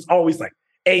science. It was always like,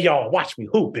 hey y'all, watch me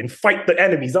hoop and fight the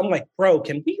enemies. I'm like, bro,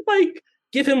 can we like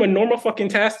give him a normal fucking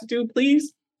task to do,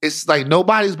 please? It's like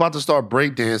nobody's about to start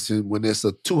breakdancing when it's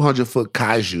a 200-foot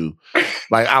kaiju,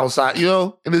 like outside, you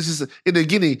know? And it's just, in the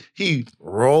beginning, he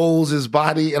rolls his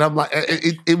body, and I'm like,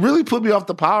 it really put me off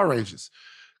the Power Rangers.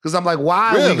 Because I'm like,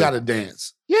 why we gotta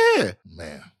dance? Yeah.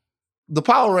 Man. The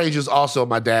Power Rangers also,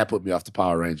 my dad put me off the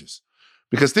Power Rangers.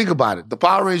 Because think about it. The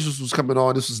Power Rangers was coming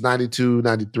on, this was 92,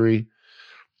 93.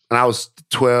 And I was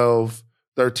 12,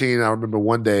 13. And I remember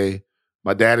one day,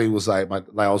 my daddy was like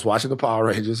I was watching the Power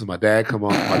Rangers and my dad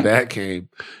came.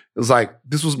 It was like,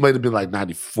 might have been like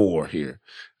 94 here.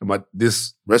 And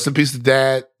rest in peace to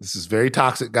dad. This is very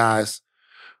toxic, guys.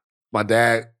 My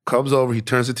dad comes over, he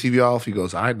turns the TV off. He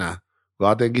goes, all right, now, go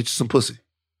out there and get you some pussy.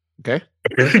 Okay?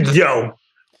 Yo.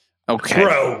 Okay.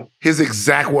 Bro. His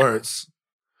exact words.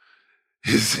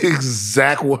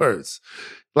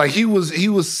 Like he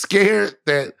was scared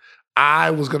that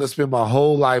I was going to spend my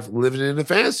whole life living in the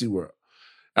fantasy world.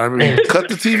 And I remember he cut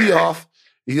the TV off.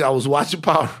 I was watching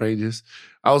Power Rangers.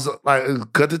 I was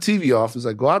like, cut the TV off. He's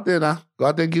like, go out there now. Go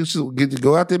out there and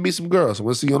go out there and meet some girls. I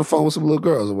want to see you on the phone with some little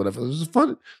girls or whatever. It was just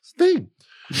fun thing.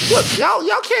 Look, y'all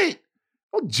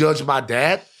don't judge my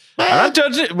dad. Man. I'm not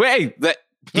judging. Wait,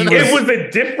 it was a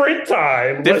different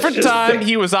time. Different time.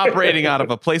 He was operating out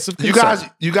of a place of concern.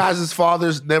 You guys as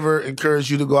fathers never encouraged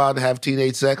you to go out and have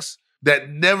teenage sex? That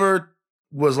never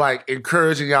was like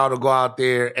encouraging y'all to go out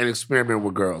there and experiment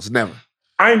with girls. Never.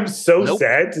 I'm so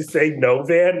sad to say no,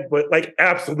 Van, but like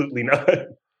absolutely not.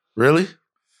 Really?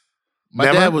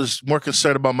 My dad was more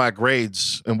concerned about my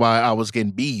grades and why I was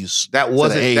getting B's. That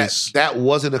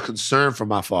wasn't a concern for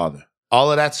my father. All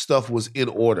of that stuff was in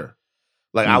order.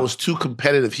 Like I was too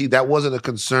competitive. That wasn't a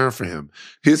concern for him.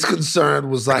 His concern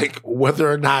was like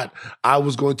whether or not I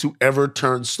was going to ever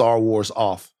turn Star Wars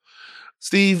off.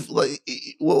 Steve, like,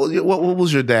 what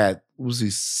was your dad? Was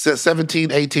he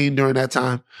 17, 18 during that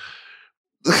time?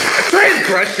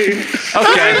 Transgression.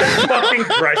 Okay. Fucking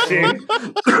Gresham.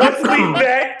 Let's leave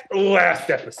that last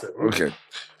episode. Okay.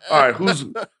 All right.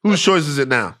 Whose choice is it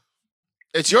now?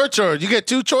 It's your turn. You get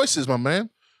two choices, my man.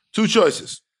 Two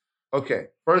choices. Okay.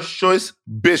 First choice,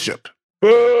 Bishop.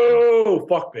 Boo!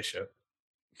 Fuck Bishop.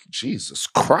 Jesus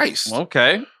Christ.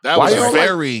 Okay. That Why was y'all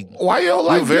very. Why y'all We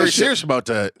like were very Bishop? serious about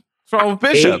that. From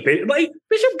Bishop.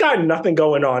 Bishop got nothing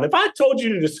going on. If I told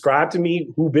you to describe to me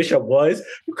who Bishop was,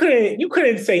 you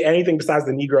couldn't say anything besides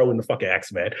the Negro in the fucking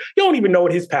X-Men. You don't even know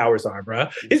what his powers are, bro.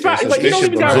 His powers, like,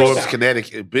 Bishop you don't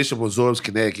even absorbs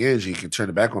kinetic energy. He can turn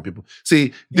it back on people.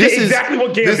 See, this is exactly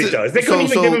what Gambit does. They couldn't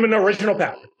even give him an original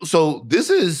power. So this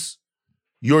is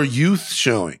your youth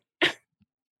showing.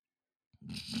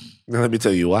 Now let me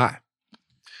tell you why.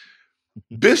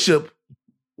 Bishop,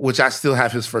 which I still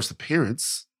have his first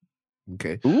appearance.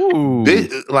 Okay. Ooh.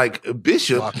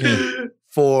 Bishop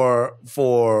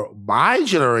for my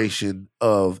generation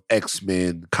of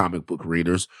X-Men comic book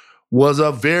readers was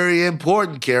a very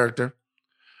important character.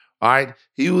 All right.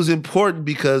 He was important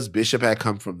because Bishop had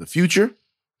come from the future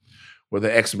where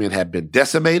the X-Men had been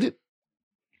decimated.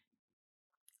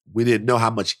 We didn't know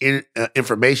how much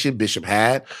information Bishop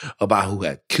had about who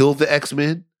had killed the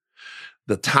X-Men.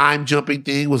 The time jumping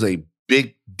thing was a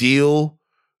big deal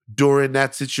during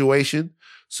that situation.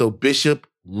 So Bishop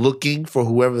looking for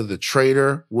whoever the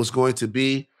traitor was going to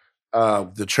be,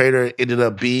 the traitor ended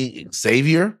up being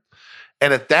Xavier.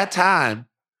 And at that time,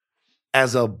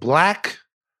 as a black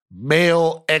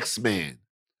male X-Man,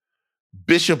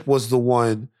 Bishop was the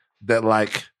one that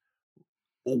like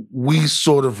we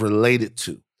sort of related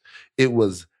to. It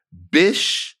was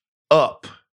Bish up,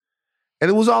 and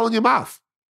it was all in your mouth.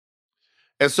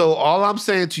 And so all I'm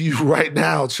saying to you right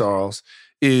now, Charles,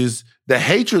 is the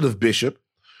hatred of Bishop,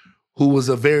 who was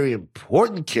a very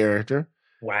important charter,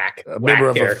 a member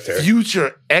of a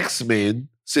future X-Men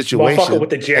situation. With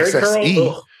the Jerry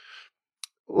curl?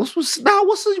 What's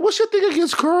your thing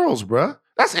against curls, bruh?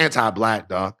 That's anti-black,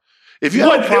 dog. If you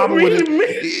have a problem with it,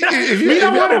 if you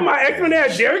don't want my X-Men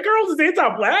have Jerry curls, is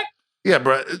anti-black? Yeah,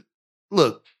 bruh.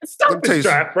 Look, stop this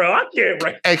trap, bro. I can't.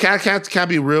 Hey, can I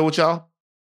be real with y'all?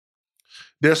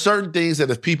 There are certain things that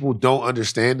if people don't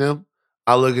understand them,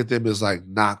 I look at them as like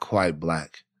not quite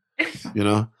black. You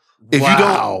know? If you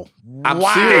don't, I'm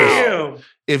serious.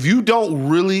 If you don't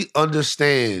really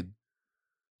understand,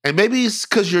 and maybe it's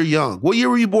because you're young. What year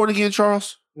were you born again,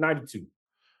 Charles? 92.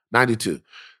 92.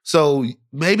 So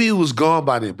maybe it was gone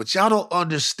by then, but y'all don't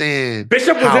understand.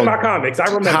 Bishop was in my comics. I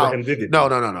remember him vividly.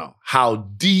 No. How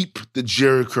deep the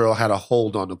Jerry curl had a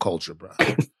hold on the culture, bro.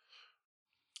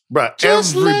 Bro,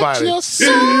 everybody.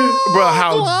 Bro,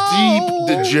 how deep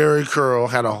the Jerry curl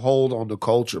had a hold on the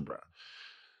culture, bro.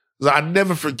 I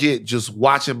never forget just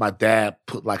watching my dad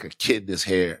put like a kid in his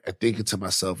hair and thinking to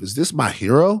myself, is this my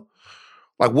hero?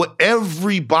 Like what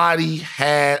everybody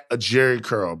had a Jerry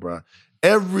curl, bro.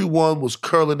 Everyone was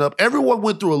curling up. Everyone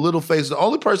went through a little phase. The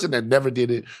only person that never did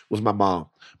it was my mom.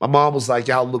 My mom was like,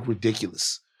 y'all look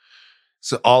ridiculous.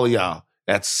 So all of y'all,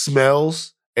 that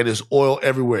smells and there's oil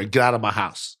everywhere. Get out of my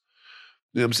house.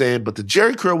 You know what I'm saying? But the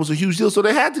Jerry curl was a huge deal, so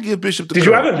they had to give Bishop the curl. Did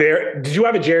you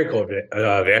have a Jerry curl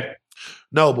there?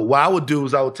 No, but what I would do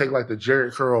is I would take like the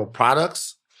Jerry curl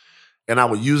products and I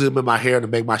would use them in my hair to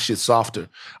make my shit softer.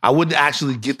 I wouldn't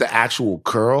actually get the actual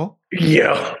curl.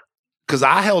 Yeah. Because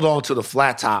I held on to the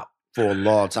flat top for a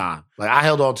long time. Like I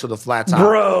held on to the flat top.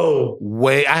 Bro.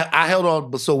 I held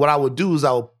on. So what I would do is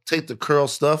I would take the curl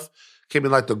stuff, came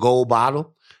in like the gold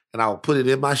bottle, and I would put it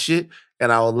in my shit, and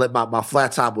I would let my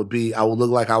flat top I would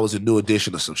look like I was a New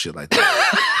Edition or some shit like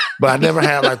that. But I never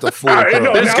had like the full curl.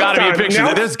 No, there's got to be a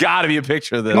picture. There's got to be a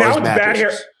picture of this. Now it's bad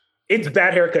hair. It's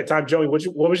bad haircut time. Joey,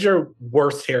 what was your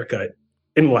worst haircut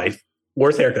in life?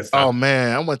 Worst haircut style? Oh,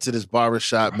 man. I went to this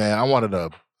barbershop, man. I wanted a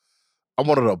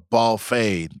ball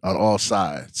fade on all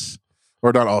sides.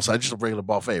 Or not all sides, just a regular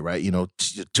ball fade, right? You know,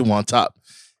 two on top.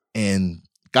 And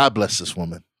God bless this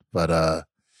woman. But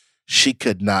she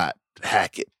could not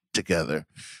hack it together.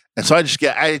 And so I just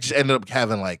ended up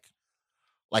having like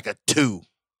a 2.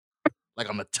 Like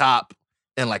on the top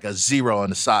and like a 0 on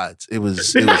the sides. It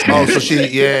was oh, so because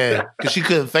she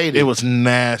couldn't fade it. It was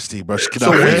nasty, bro. She could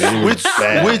so not which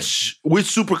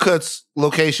Supercuts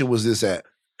location was this at?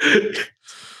 I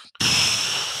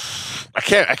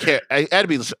can't. I had to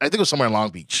be. I think it was somewhere in Long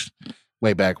Beach,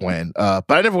 way back when. But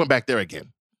I never went back there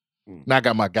again. And I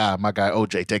got my guy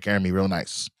OJ, take care of me real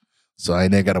nice. So I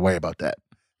ain't got to worry about that.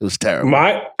 It was terrible.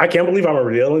 I can't believe I'm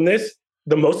revealing this.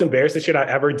 The most embarrassing shit I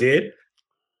ever did.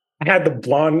 I had the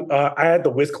blonde. I had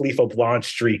the Wiz Khalifa blonde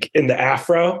streak in the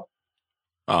afro.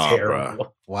 Oh, terrible.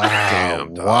 Bro. Wow.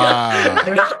 Damn, wow.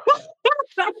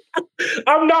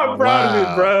 I'm not proud of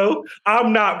it, bro.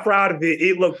 I'm not proud of it.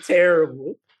 It looked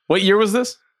terrible. What year was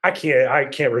this? I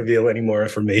can't reveal any more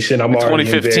information. I'm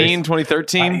 2015,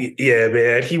 2013? Yeah,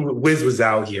 man. Wiz was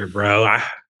out here, bro. At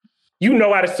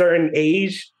a certain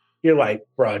age, you're like,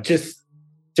 bro, just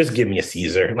give me a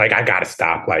Caesar. Like, I gotta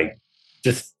stop. Like,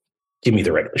 just give me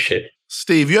the regular shit.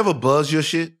 Steve, you ever buzz your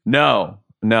shit? No.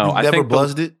 No, You never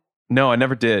buzzed it? No, I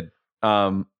never did.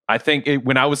 I think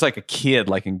when I was like a kid,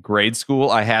 like in grade school,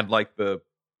 I had like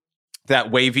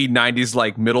that wavy 90s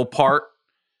like middle part,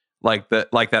 like that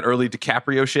early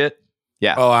DiCaprio shit.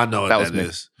 Yeah. Oh, I know what that me.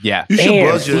 is. Yeah. You should Damn,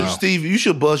 buzz your wow. Steve. You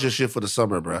should buzz your shit for the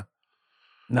summer, bro.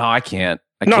 No, I can't.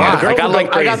 I No, can't. the girls will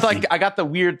go I got the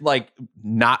weird like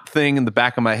knot thing in the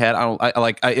back of my head.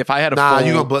 If I had a Nah, full,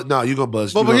 you gonna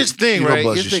buzz. But here's the thing, you gonna right?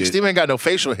 buzz Here's the your thing. shit. Steve ain't got no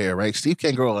facial hair, right? Steve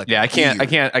can't grow like. Yeah, I can't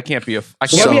be a. I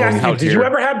So can't let me be ask you, out did here. you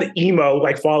ever have the emo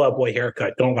like Fall Out Boy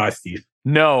haircut? Don't lie, Steve.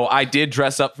 No, I did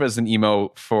dress up as an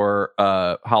emo for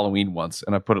Halloween once,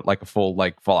 and I put like a full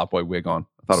like Fall Out Boy wig on.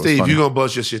 I thought it was Steve, funny. you gonna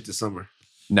buzz your shit this summer?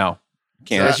 No,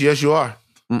 can't. Yes, you are.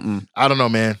 Mm-mm. I don't know,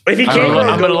 man. But if he I'm can't grow a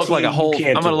gonna look goatee, like a whole. you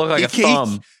can't I'm gonna do look it. like a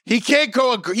thumb. He can't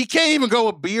grow he can't even grow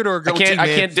a beard or a goatee. I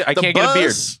can't get a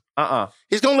beard.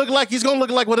 He's gonna look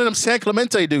like one of them San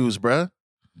Clemente dudes, bruh.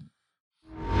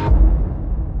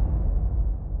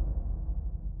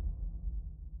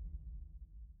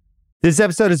 This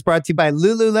episode is brought to you by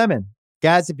Lululemon.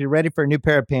 Guys, if you're ready for a new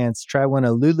pair of pants, try one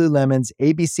of Lululemon's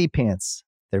ABC pants.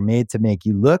 They're made to make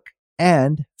you look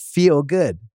and feel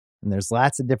good. And there's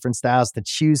lots of different styles to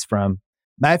choose from.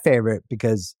 My favorite,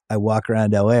 because I walk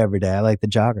around LA every day, I like the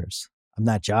joggers. I'm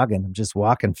not jogging, I'm just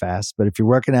walking fast. But if you're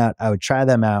working out, I would try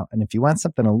them out. And if you want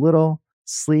something a little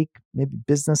sleek, maybe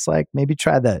business-like, maybe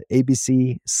try the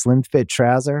ABC Slim Fit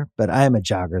trouser. But I am a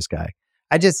joggers guy.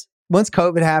 Once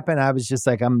COVID happened, I was just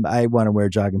like, I want to wear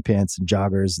jogging pants and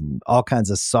joggers and all kinds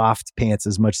of soft pants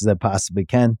as much as I possibly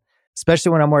can,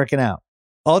 especially when I'm working out.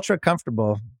 Ultra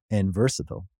comfortable and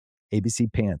versatile.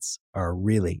 ABC pants are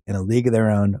really in a league of their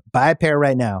own. Buy a pair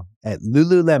right now at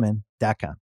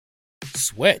lululemon.com.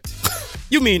 Sweat?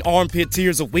 You mean armpit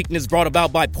tears of weakness brought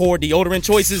about by poor deodorant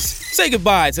choices? Say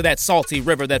goodbye to that salty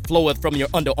river that floweth from your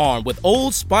underarm with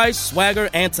Old Spice Swagger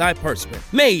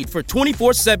Anti-Perspirant. Made for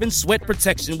 24/7 sweat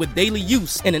protection with daily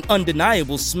use and an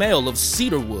undeniable smell of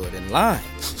cedarwood and lime.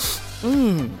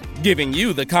 Giving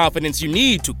you the confidence you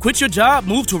need to quit your job,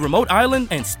 move to a remote island,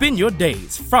 and spend your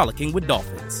days frolicking with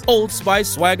dolphins. Old Spice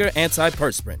Swagger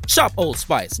Anti-Perspirant. Shop Old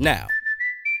Spice now.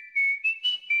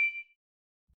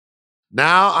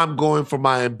 Now I'm going for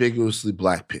my ambiguously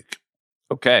black pick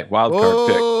Okay, wild card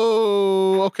pick.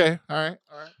 Oh, okay. All right.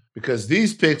 because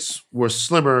these picks were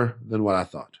slimmer than what I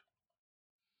thought.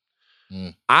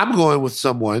 Mm. I'm going with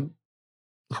someone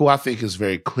who I think is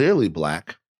very clearly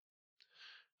black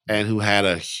and who had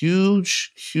a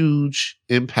huge, huge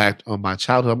impact on my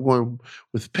childhood. I'm going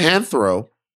with Panthro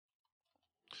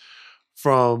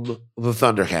from the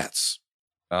Thundercats.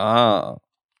 Ah,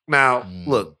 Now, Mm.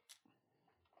 look,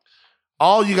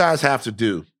 all you guys have to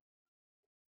do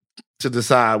to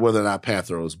decide whether or not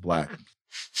Panthro is black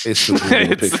is to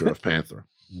Google a picture of Panthro.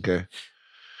 Okay.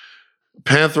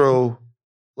 Panthro,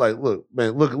 like, look,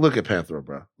 man, look at Panthro,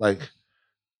 bro. Like,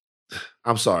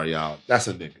 I'm sorry, y'all. That's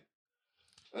a nigga.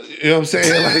 You know what I'm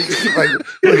saying? Like In look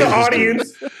the at this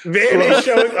audience, Van is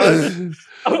showing us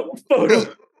a photo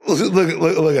dude.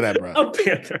 Look at that, bro. of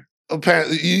Panther.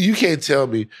 You can't tell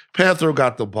me Panthro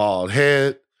got the bald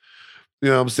head. You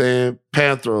know what I'm saying?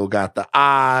 Panthro got the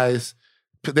eyes.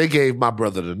 They gave my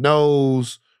brother the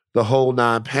nose. The whole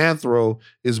nine. Panthro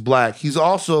is black. He's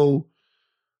also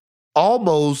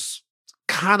almost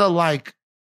kind of like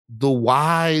the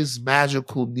wise,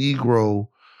 magical Negro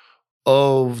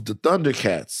of the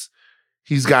Thundercats.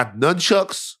 He's got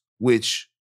nunchucks, which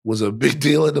was a big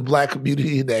deal in the black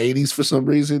community in the 80s for some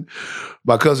reason.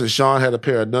 My cousin Sean had a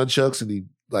pair of nunchucks and he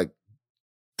like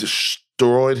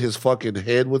destroyed his fucking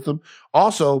head with them.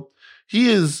 Also, he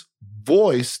is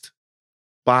voiced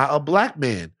by a black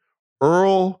man,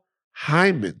 Earl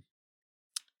Hyman.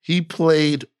 He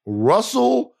played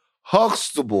Russell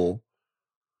Huxtable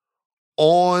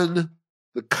on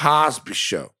The Cosby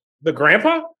Show. The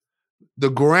grandpa? The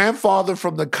grandfather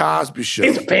from The Cosby Show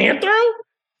It's Panthro?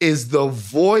 is the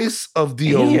voice of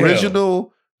the Damn.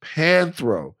 original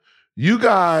Panthro. You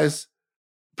guys,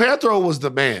 Panthro was the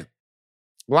man.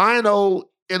 Lion-O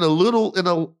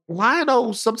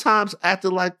Lion-O sometimes acted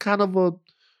like kind of a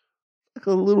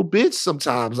little bitch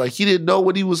sometimes. Like he didn't know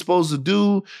what he was supposed to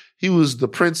do. He was the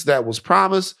prince that was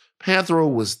promised.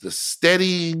 Panthro was the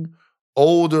steadying,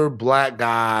 older black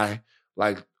guy,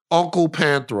 like Uncle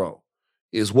Panthro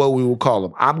is what we will call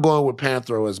him. I'm going with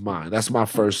Panthro as mine. That's my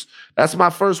first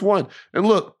one. And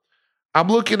look, I'm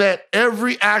looking at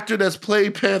every actor that's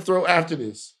played Panthro after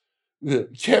this.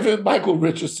 Kevin Michael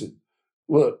Richardson.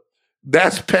 Look,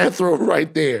 that's Panthro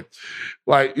right there.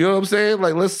 Like, you know what I'm saying?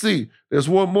 Like, let's see. There's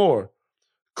one more.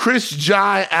 Chris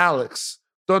Jai Alex,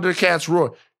 Thundercats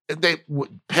Roar.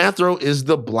 Panthro is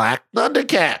the black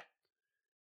Thundercat.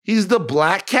 He's the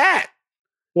black cat.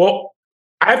 Well,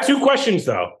 I have 2 questions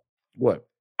though. What?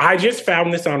 I just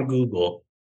found this on Google.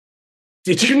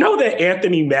 Did you know that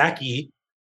Anthony Mackie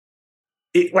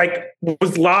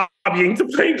was lobbying to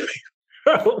play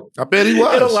Panthro? I bet he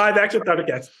was. In a live action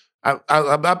Thundercats.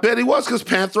 I bet he was because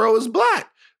Panthro is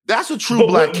black. That's a true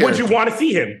black character. Would you want to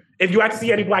see him? If you had to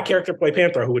see any black character play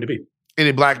Panthro, who would it be?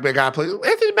 Any black guy play?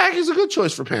 Anthony Mackie's a good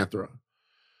choice for Panthro.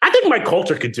 I think Mike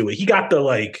Coulter could do it. He got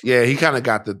the Yeah, he kind of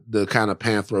got the kind of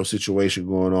Panthro situation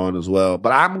going on as well.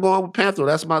 But I'm going with Panthro.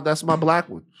 That's my black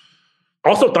one.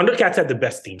 Also, Thundercats had the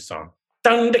best theme song.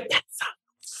 Thundercats.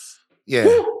 Yeah.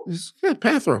 It's good.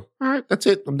 Panthro. All right, that's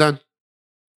it. I'm done.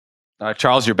 All right,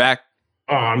 Charles, you're back.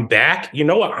 Oh, I'm back. You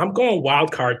know what? I'm going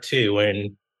wild card too.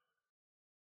 And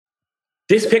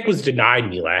this pick was denied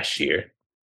me last year.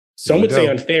 Some would say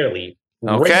unfairly.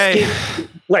 Okay.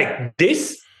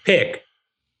 This pick,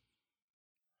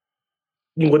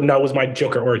 you wouldn't know was my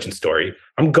Joker origin story.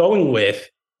 I'm going with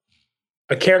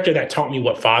a character that taught me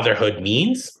what fatherhood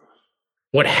means.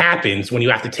 What happens when you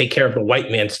have to take care of the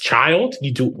white man's child?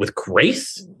 You do it with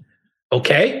grace,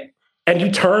 okay? And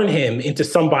you turn him into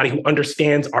somebody who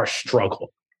understands our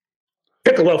struggle.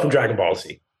 Piccolo from Dragon Ball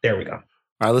Z. There we go. All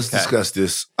right, let's discuss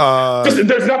this.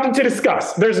 There's nothing to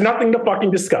discuss. There's nothing to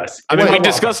fucking discuss. I mean, we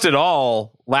discussed it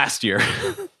all last year.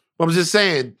 I'm just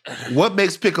saying, what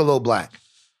makes Piccolo black?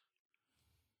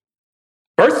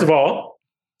 First of all,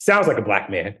 sounds like a black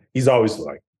man. He's always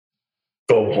like,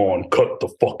 go on, cut the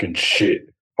fucking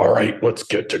shit. All right, let's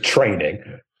get to training.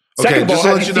 Okay, just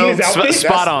to let you know,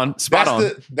 spot on.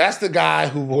 That's the guy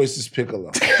who voices Piccolo.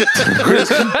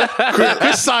 Chris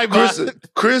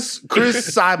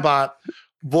Cybot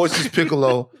voices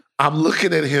Piccolo. I'm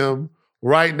looking at him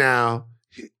right now.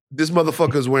 This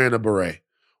motherfucker's wearing a beret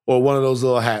or one of those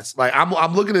little hats. Like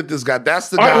I'm looking at this guy. That's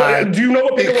the guy. Do you know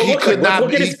what Piccolo looks like?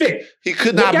 Look at his fit. He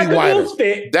could not be whiter.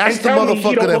 That's the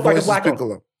motherfucker that voices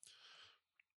Piccolo.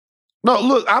 No,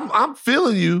 look, I'm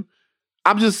feeling you.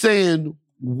 I'm just saying,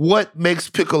 what makes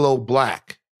Piccolo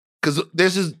black? Because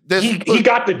he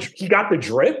got the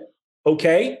drip.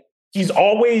 Okay, he's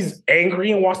always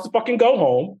angry and wants to fucking go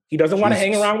home. He doesn't want to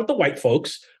hang around with the white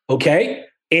folks. Okay,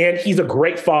 and he's a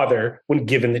great father when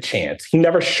given the chance. He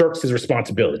never shirks his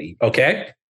responsibility. Okay.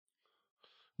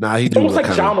 Nah, he's almost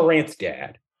like John Morant's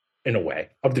dad in a way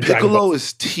of the Piccolo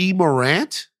is T.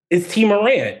 Morant. It's T.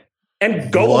 Morant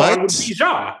and Gohan would be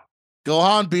Ja.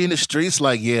 Gohan be in the streets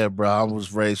like, yeah, bro, I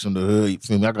was raised from the hood. You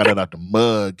feel me? I got it out the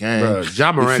mud, gang. Bro,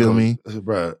 John Morant, you feel me?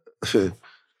 Bro.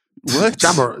 What?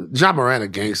 John Morant a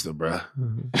gangster, bro.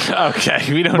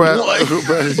 Okay, we don't. Bro, we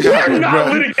are not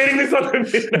litigating this on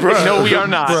the bro. No, we are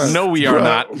not. Bro, no, we are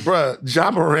not. Bro,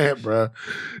 John Morant, bro.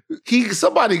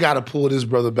 Somebody got to pull this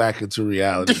brother back into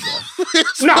reality,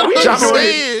 bro.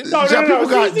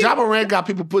 John Morant got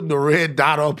people putting the red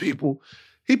dot on people.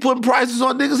 He putting prices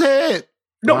on niggas' head.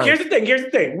 No, here's the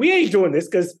thing. We ain't doing this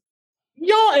because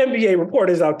y'all NBA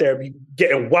reporters out there be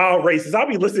getting wild races. I'll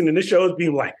be listening to the shows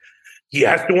being like, he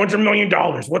has $200 million.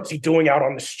 What's he doing out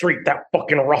on the street? That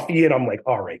fucking ruffian. I'm like,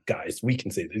 all right, guys, we can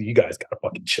say that. You guys gotta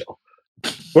fucking chill.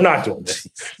 We're not doing this.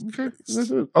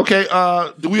 Okay.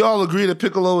 Do we all agree that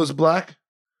Piccolo is black?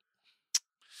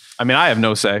 I mean, I have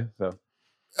no say. So.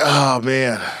 Oh,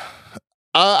 man.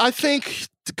 I think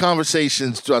the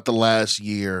conversations throughout the last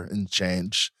year and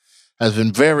change has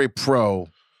been very pro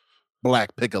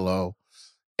Black Piccolo,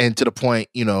 and to the point,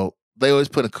 you know, they always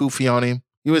put a kufi on him.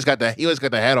 He always got the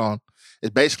hat on.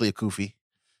 It's basically a kufi,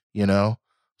 you know.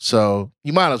 So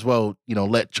you might as well, you know,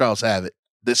 let Charles have it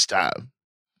this time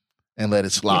and let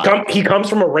it slide. He comes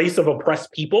from a race of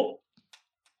oppressed people.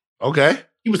 Okay.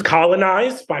 He was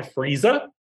colonized by Frieza.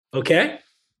 Okay.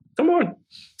 Come on.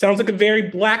 Sounds like a very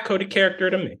black coded character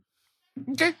to me.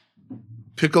 Okay.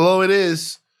 Piccolo it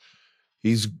is.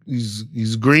 He's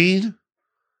green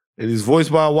and he's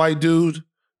voiced by a white dude,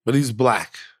 but he's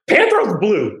black. Panthro's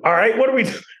blue. All right. What are we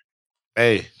doing?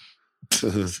 Hey.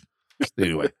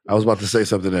 Anyway, I was about to say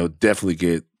something that would definitely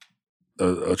get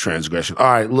a transgression. All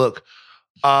right, look.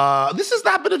 This has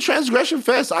not been a transgression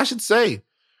fest, I should say.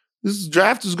 This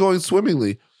draft is going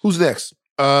swimmingly. Who's next?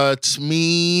 It's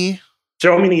me.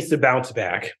 Jeremy needs to bounce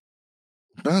back.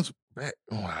 Bounce back?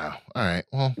 Wow. All right.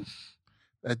 Well,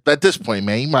 at this point,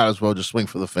 man, you might as well just swing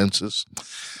for the fences.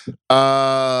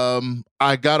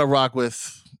 I gotta rock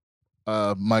with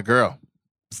my girl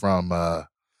from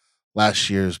last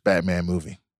year's Batman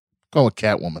movie. Going with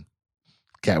Catwoman.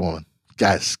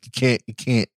 Guys, you can't.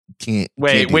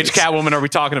 Wait, which Catwoman are we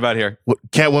talking about here?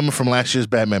 Catwoman from last year's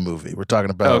Batman movie. We're talking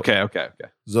about. Okay.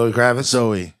 Zoe Kravitz.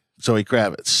 Zoe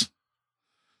Kravitz.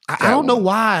 I don't know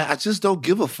why. I just don't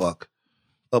give a fuck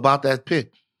about that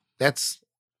pick. That's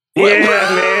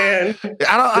man. man.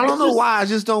 I don't know why. I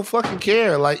just don't fucking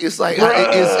care. Like it's like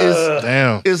it's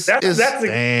damn. It's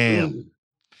Damn.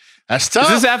 That's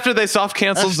tough. Is this after they soft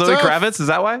canceled Zoe Kravitz? Is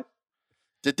that why?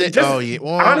 Did they?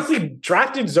 Honestly,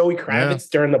 drafting Zoe Kravitz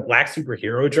during the Black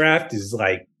superhero draft is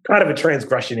like kind of a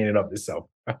transgression in and of itself.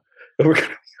 We're gonna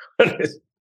be honest.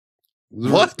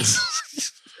 What?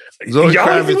 Zoe Y'all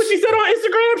Kravitz. see what she said on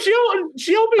Instagram?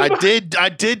 She opened. I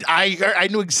did. I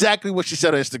knew exactly what she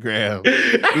said on Instagram.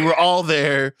 We were all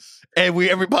there, and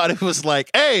everybody was like,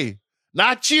 "Hey,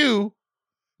 not you.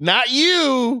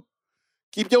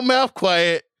 Keep your mouth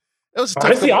quiet." It was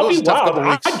honestly, I'll be wild.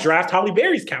 I'd draft Halle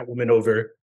Berry's Catwoman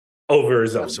over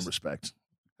Zoe. Have some respect.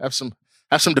 Have some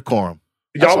decorum.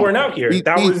 Y'all weren't out here.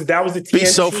 That was a TNT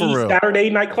so for real. Saturday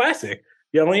night classic.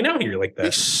 Y'all ain't out here like that.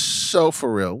 Be so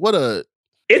for real.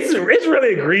 It's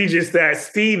really egregious that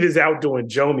Steve is out doing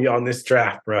Jomi on this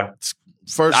draft, bro.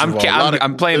 First of all,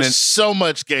 I'm playing there's it. so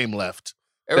much game left.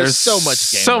 There's so much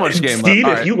game. So much game Steve,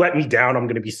 left. if you let me down, I'm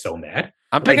gonna be so mad.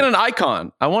 I'm picking an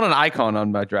icon. I want an icon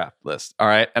on my draft list. All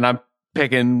right. And I'm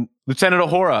picking Lieutenant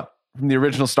Uhura from the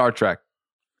original Star Trek.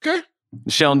 Okay.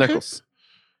 Michelle Nichols.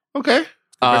 Okay.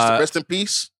 Rest in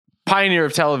peace. Pioneer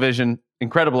of television,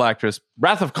 incredible actress.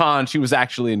 Wrath of Khan, she was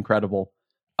actually incredible.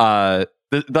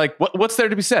 What's there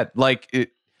to be said? I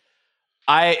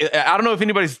don't know if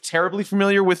anybody's terribly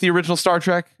familiar with the original Star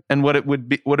Trek and what it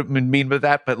would mean by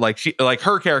that, but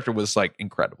her character was like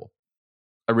incredible.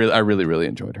 I really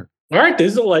enjoyed her. All right,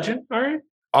 this is a legend. All right.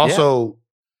 Also,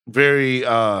 very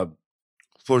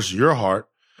close to your heart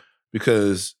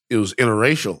because it was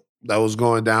interracial that was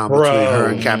going down between her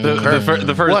and Captain Kirk.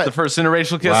 The first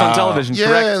interracial kiss on television. Yeah,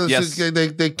 correct? Yes.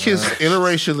 They kissed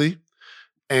interracially,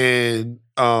 and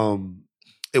I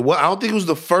don't think it was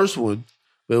the first one,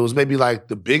 but it was maybe like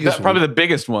the biggest one. Probably the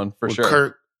biggest one for sure.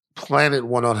 Kirk planted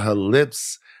one on her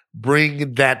lips.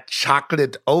 Bring that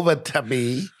chocolate over to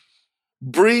me.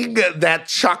 Bring that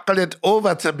chocolate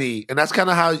over to me. And that's kind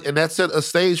of how, and that set a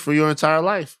stage for your entire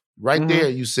life. Right there,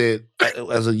 you said,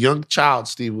 as a young child,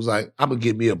 Steve was like, I'm going to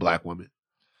get me a black woman.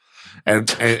 And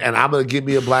I'm going to get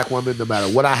me a black woman no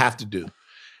matter what I have to do.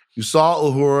 You saw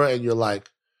Uhura and you're like,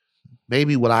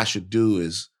 maybe what I should do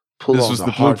is pull on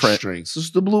the heartstrings. This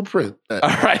is the blueprint. All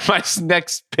right, my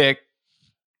next pick.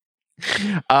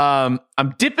 I'm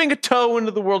dipping a toe into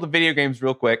the world of video games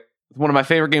real quick. One of my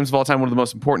favorite games of all time, one of the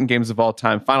most important games of all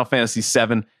time, Final Fantasy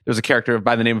VII. There's a character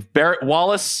by the name of Barrett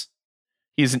Wallace.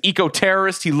 He's an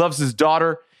eco-terrorist. He loves his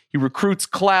daughter. He recruits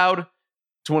Cloud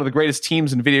to one of the greatest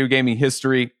teams in video gaming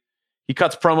history. He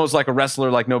cuts promos like a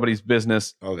wrestler like nobody's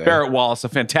business. Okay. Barrett Wallace, a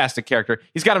fantastic character.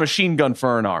 He's got a machine gun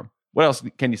for an arm. What else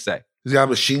can you say? He's got a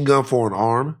machine gun for an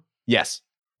arm? Yes.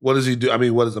 What does he do?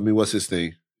 What's his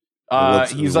thing?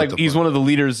 He's one of the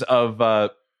leaders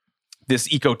of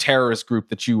this eco-terrorist group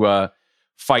that you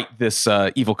fight this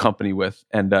evil company with,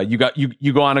 and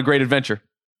you go on a great adventure.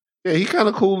 Yeah, he's kind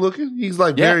of cool looking. He's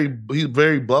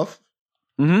very buff.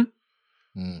 Mm-hmm.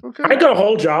 Okay. I ain't gonna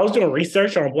hold you. I was doing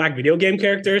research on black video game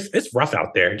characters. It's rough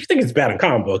out there. You think it's bad in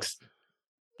comic books?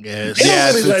 Yes.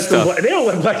 They don't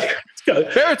let black characters go.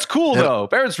 Barrett's cool though.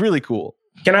 Barrett's really cool.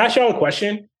 Can I ask y'all a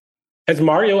question? Has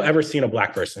Mario ever seen a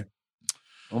black person?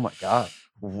 Oh my god.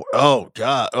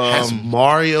 Has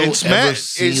Mario ever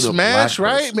seen a black person?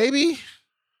 Right? Maybe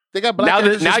they got black.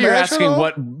 Now you're asking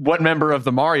what member of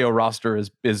the Mario roster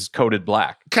is coded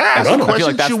black? Can I ask a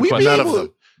question? Like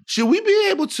should we be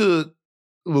able to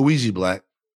Luigi black?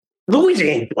 Luigi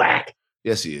ain't black.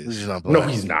 Yes, he is. He's not black. No,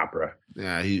 he's not, bro.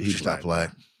 Yeah, he's not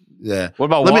black. Yeah. What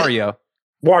about Wario?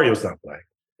 Wario's not black.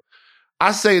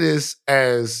 I say this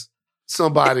as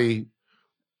somebody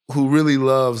who really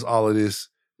loves all of this.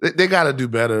 They got to do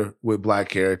better with black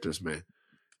characters, man.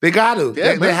 They got to.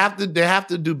 Yeah, they have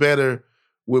to do better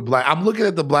with black. I'm looking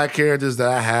at the black characters that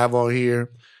I have on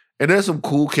here, and there's some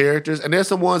cool characters, and there's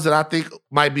some ones that I think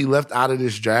might be left out of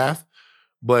this draft,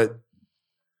 but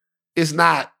it's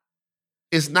not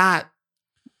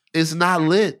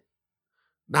lit.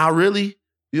 Not really.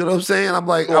 You know what I'm saying? I'm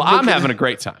like, well, I'm having a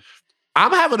great time.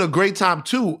 I'm having a great time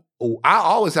too. I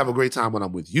always have a great time when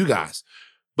I'm with you guys.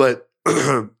 But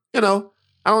I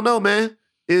don't know, man.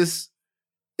 It's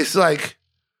like,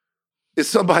 is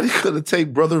somebody gonna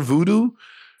take Brother Voodoo?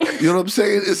 You know what I'm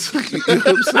saying?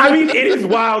 I mean, it is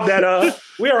wild that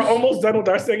we are almost done with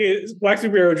our second black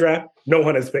superhero draft. No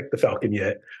one has picked the Falcon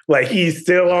yet. Like, he's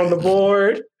still on the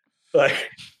board. Like,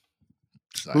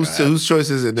 whose choice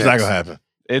is it next? It's not gonna happen.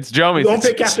 It's Jomi's. Don't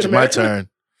pick Captain America. My turn.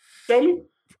 Jomi?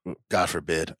 God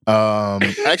forbid.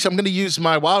 Actually, I'm gonna use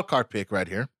my wild card pick right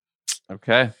here.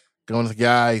 Okay. Going with the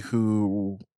guy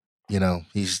who,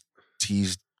 he's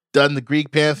done the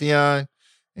Greek pantheon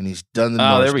and he's done the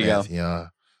Norse pantheon.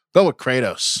 Go with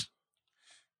Kratos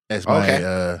as my my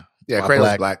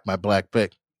Kratos black. My black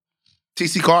pick.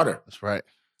 TC Carter. That's right.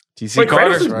 TC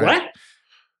Carter. Kratos is what?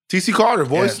 TC Carter,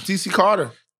 voice TC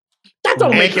Carter. That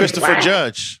don't make Christopher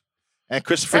Judge. And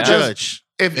Christopher Judge.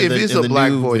 If it's a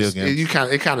black voice,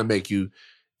 it kind of make you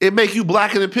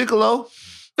blacker than Piccolo.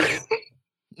 Kratos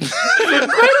is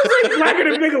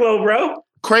blacker than Piccolo, bro.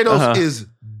 Kratos is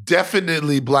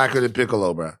definitely blacker than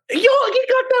Piccolo, bro. Yo, he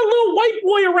got that little white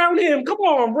boy around him. Come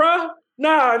on, bro.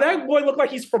 Nah, that boy look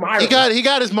like he's from Ireland. He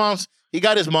got his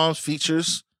mom's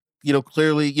features. You know,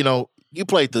 clearly, you know, you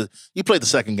played the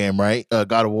second game, right?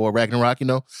 God of War, Ragnarok, you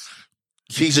know.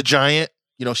 He's a giant.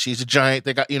 You know, she's a giant.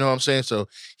 They got, you know what I'm saying? So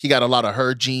he got a lot of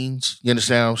her genes. You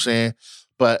understand what I'm saying?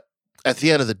 But at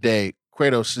the end of the day,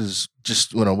 Kratos is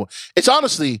just, you know, it's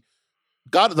honestly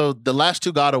the last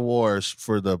two God of Wars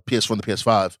for the PS4 and the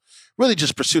PS5 really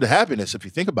just Pursuit of Happiness, if you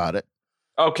think about it.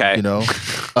 Okay. You know,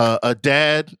 a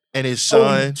dad and his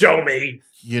son, Joey,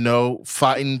 you know,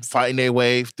 fighting their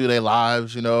way through their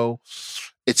lives, you know.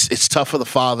 It's tough for the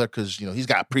father because, you know, he's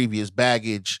got previous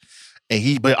baggage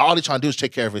but all he's trying to do is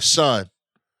take care of his son,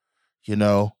 you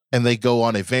know, and they go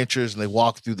on adventures and they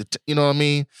walk through you know what I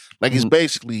mean? Like it's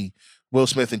basically Will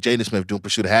Smith and Jaden Smith doing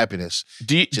Pursuit of Happiness.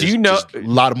 Do you know a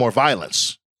lot of more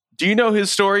violence? Do you know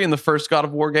his story in the first God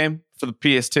of War game for the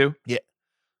PS2? Yeah,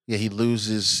 he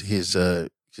loses his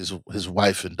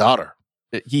wife and daughter.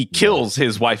 He kills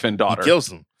his wife and daughter. He kills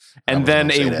them, and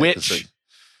then a witch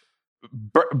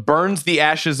burns the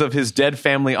ashes of his dead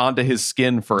family onto his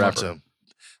skin forever.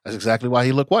 That's exactly why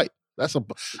he looked white. That's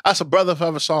a brother if I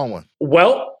ever saw one.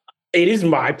 Well, it is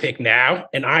my pick now,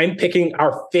 and I'm picking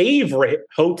our favorite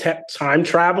Hotep time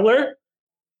traveler.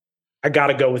 I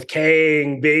gotta go with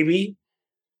Kang, baby.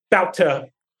 About to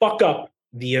fuck up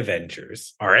the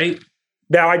Avengers. All right.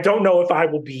 Now I don't know if I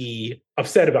will be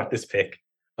upset about this pick.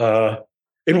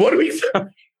 In 1 week's time,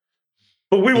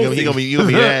 but we will. You'll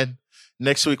be mad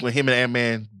next week when him and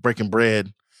Ant-Man breaking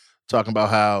bread, talking about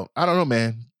how I don't know,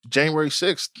 man. January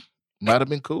 6th might have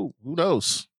been cool. Who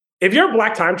knows? If you're a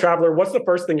black time traveler, what's the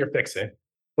first thing you're fixing?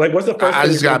 Like, what's the first thing? I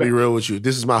just gotta be real with you.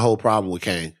 This is my whole problem with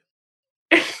Kang.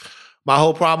 My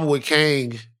whole problem with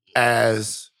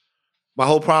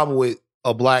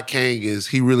a black Kang is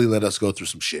he really let us go through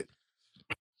some shit.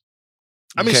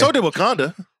 I mean, so did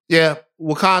Wakanda. Yeah,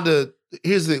 Wakanda.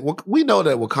 Here's the thing. We know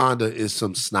that Wakanda is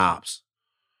some snobs.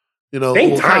 You know, they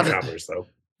ain't time travelers though.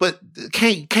 But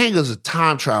Kang is a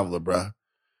time traveler, bro.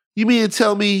 You mean to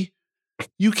tell me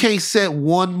you can't set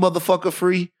one motherfucker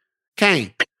free?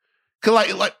 Kang.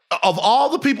 Cause like of all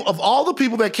the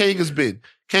people that Kang has been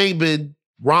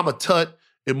Rama Tut,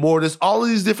 Immortus, all of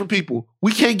these different people.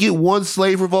 We can't get one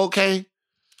slave revolt, Kang.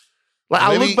 Like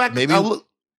I look back,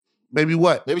 maybe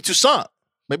what? Maybe Toussaint.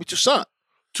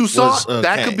 Toussaint,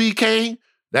 that Kang. Could be Kang.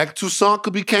 That Toussaint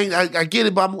could be Kang. I get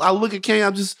it, but I look at Kang,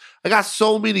 I got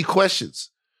so many questions.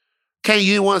 Kang,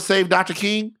 you didn't want to save Dr.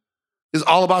 King? It's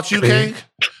all about you, Kang?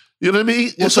 You know what I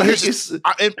mean? Well, so it's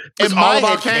in my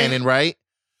head canon, right?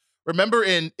 Remember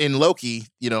in Loki,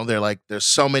 you know, they're like, there's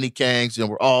so many Kangs, you know,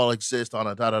 we're all exist on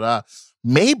a da-da-da.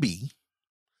 Maybe,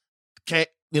 a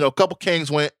couple Kangs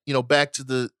went, you know, back to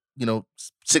the,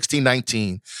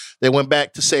 1619. They went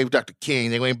back to save Dr.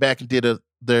 King. They went back and did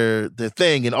their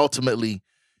thing, and ultimately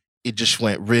it just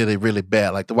went really, really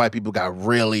bad. Like the white people got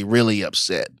really, really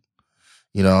upset,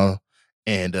 you know,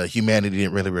 and humanity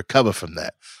didn't really recover from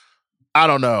that. I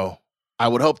don't know. I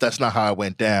would hope that's not how it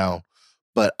went down,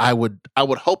 but I would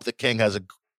hope the King has a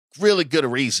really good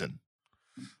reason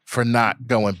for not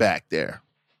going back there.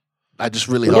 I just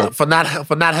really hope for not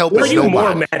helping. Who are you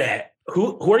more mad at?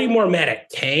 Who are you more mad at,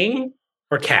 Kang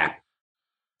or Cap?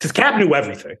 Because Cap knew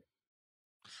everything.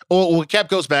 Well, Cap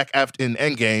goes back after in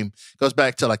Endgame, goes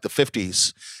back to like the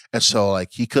 50s, and so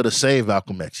like he could have saved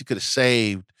Malcolm X. He could have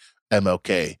saved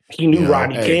MLK. He knew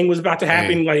Rodney King was about to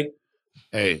happen.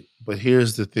 But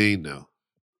here's the thing though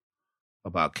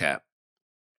about Cap.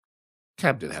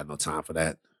 Cap didn't have no time for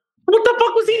that. What the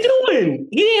fuck was he doing?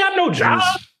 He didn't have no job.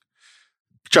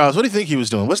 Charles, what do you think he was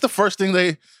doing? What's the first thing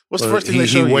they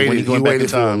showed you when he went back in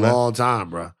time? For a long time,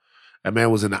 bro. That man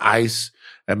was in the ice.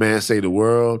 That man saved the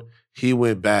world. He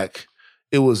went back.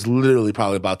 It was literally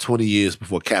probably about 20 years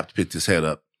before Cap picked his head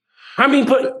up. I mean,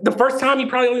 but the first time he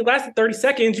probably only lasted 30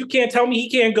 seconds. You can't tell me he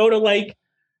can't go to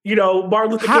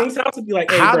Martin Luther King's house and be like,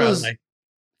 hey, bro.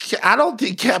 I don't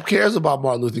think Cap cares about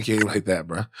Martin Luther King like that,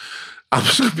 bro. I'm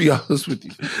just going to be honest with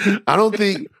you. I don't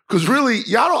think, because really,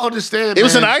 y'all don't understand, It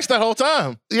was in ice that whole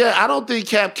time. Yeah, I don't think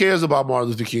Cap cares about Martin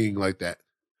Luther King like that.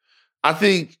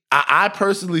 I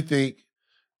personally think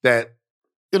that,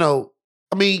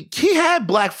 he had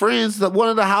black friends. That one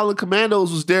of the Howling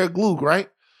Commandos was Derek Luke, right?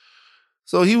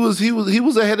 So he was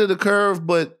ahead of the curve,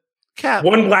 but Cap.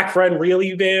 One black friend,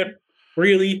 really, man?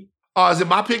 Really? Oh, is it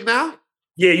my pick now?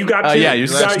 Yeah, you got two. Yeah, you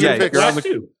got your pick. Last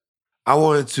two. I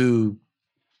wanted to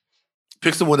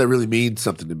pick someone that really means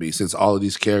something to me, since all of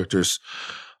these characters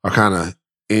are kind of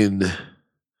in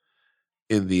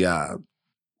the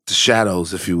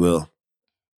shadows, if you will.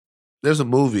 There's a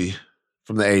movie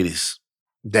from the 80s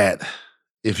that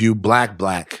if you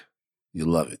black, you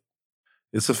love it.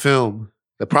 It's a film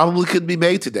that probably couldn't be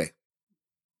made today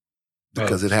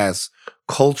because it has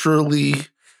culturally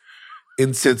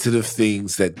insensitive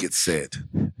things that get said.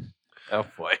 Oh,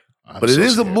 boy. But it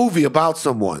is a movie about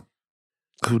someone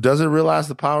who doesn't realize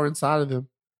the power inside of them,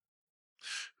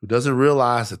 who doesn't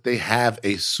realize that they have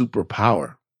a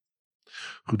superpower,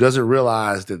 who doesn't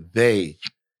realize that they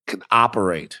can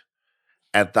operate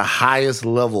at the highest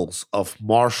levels of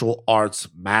martial arts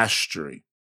mastery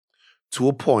to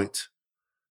a point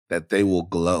that they will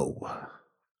glow.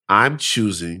 I'm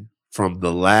choosing from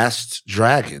The Last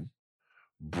Dragon,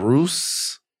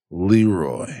 Bruce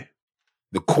Leroy.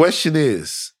 The question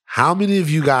is, how many of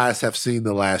you guys have seen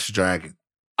The Last Dragon?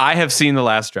 I have seen The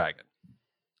Last Dragon.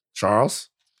 Charles?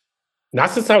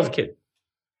 Not since I was a kid.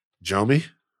 Jomi?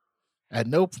 At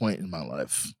no point in my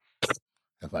life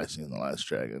have I seen The Last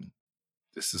Dragon.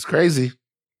 This is crazy.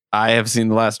 I have seen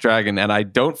The Last Dragon, and I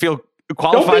don't feel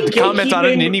qualified to comment on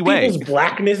it in any way.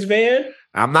 Blackness, man.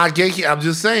 I'm not gatekeeping. I'm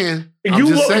just saying. You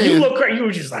look great. You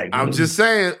were just like. I'm just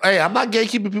saying. Hey, I'm not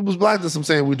gatekeeping people's blackness. I'm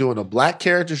saying we're doing a black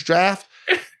characters draft.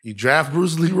 You draft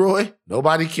Bruce Leroy.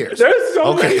 Nobody cares. There's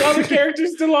so many other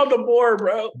characters still on the board,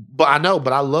 bro. But I know.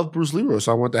 But I love Bruce Leroy,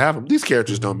 so I want to have him. These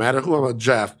characters don't matter. Who I'm gonna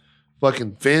draft?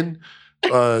 Fucking Finn.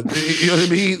 You know what I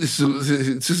mean? It's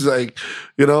just like,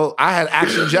 I had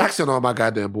Action Jackson on my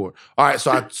goddamn board. All right,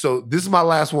 so this is my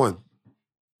last one.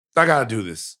 I gotta do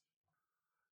this.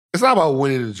 It's not about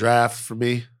winning the draft for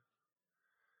me.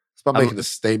 It's about making a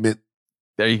statement.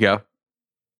 There you go. And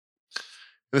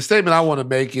the statement I want to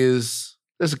make is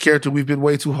there's a character we've been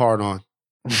way too hard on.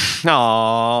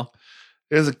 Aww.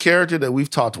 There's a character that we've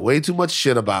talked way too much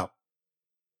shit about.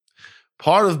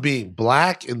 Part of being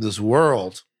black in this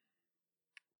world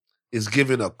is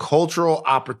giving a cultural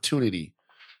opportunity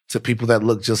to people that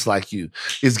look just like you.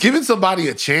 It's giving somebody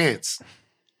a chance.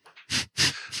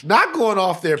 Not going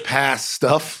off their past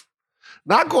stuff.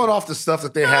 Not going off the stuff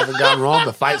that they haven't gotten wrong,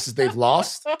 the fights that they've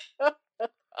lost.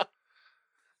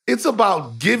 It's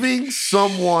about giving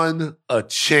someone a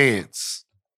chance.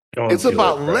 It's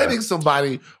about letting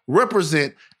somebody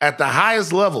represent at the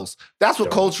highest levels. That's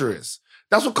what culture is.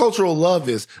 That's what cultural love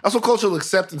is. That's what cultural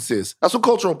acceptance is. That's what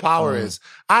cultural power is.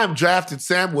 I am drafted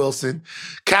Sam Wilson,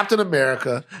 Captain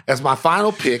America, as my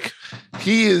final pick.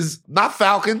 He is not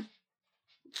Falcon.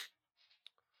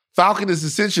 Falcon is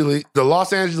essentially the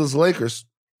Los Angeles Lakers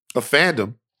of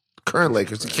fandom, current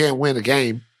Lakers. He can't win a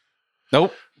game.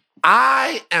 Nope.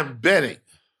 I am betting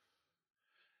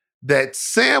that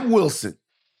Sam Wilson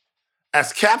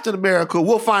as Captain America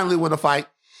will finally win a fight.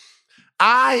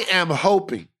 I am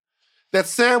hoping that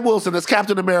Sam Wilson as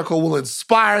Captain America will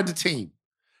inspire the team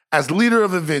as leader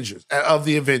of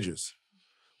the Avengers.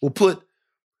 Will put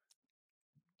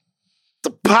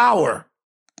the power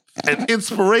and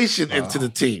inspiration into the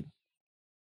team.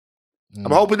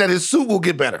 I'm hoping that his suit will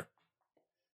get better.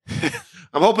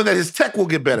 I'm hoping that his tech will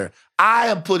get better. I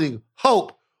am putting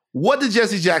hope. What did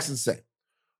Jesse Jackson say?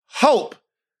 Hope.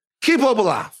 Keep hope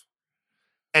alive.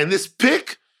 And this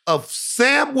pick of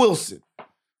Sam Wilson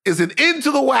is an end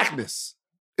to the whackness.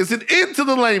 It's an end to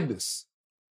the lameness.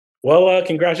 Well,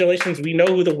 congratulations. We know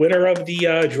who the winner of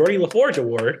the Geordie LaForge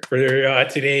Award for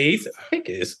today's pick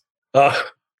is.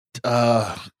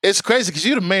 It's crazy because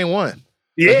you're the main one.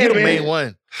 Yeah, you're the main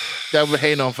one that we're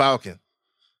hating on Falcon.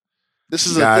 This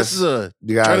is a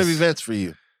turn of events for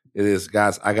you. It is,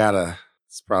 guys.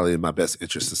 It's probably in my best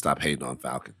interest to stop hating on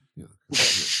Falcon. You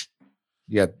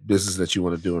got business that you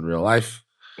want to do in real life.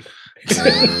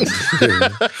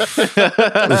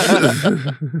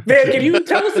 Man, can you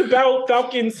tell us about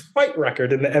Falcon's fight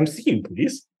record in the MCU,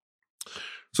 please?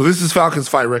 So this is Falcon's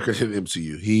fight record in the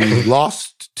MCU. He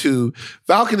lost to...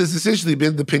 Falcon has essentially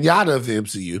been the pinata of the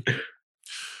MCU.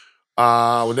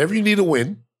 Whenever you need a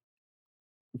win,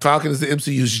 Falcon is the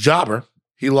MCU's jobber.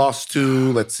 He lost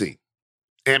to, let's see,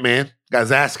 Ant-Man. Got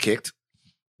his ass kicked.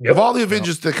 Of all the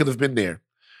Avengers that could have been there,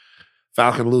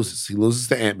 Falcon loses. He loses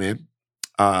to Ant-Man.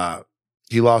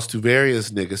 He lost to various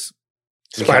niggas.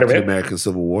 Spider-Man. Captain America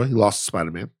Civil War. He lost to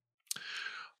Spider-Man.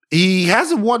 He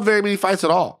hasn't won very many fights at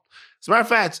all. As a matter of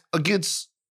fact, against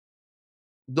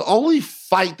the only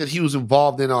fight that he was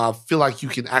involved in, I feel like you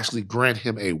can actually grant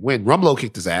him a win. Rumlow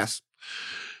kicked his ass.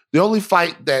 The only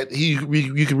fight that you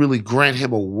can really grant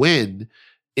him a win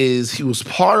is he was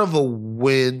part of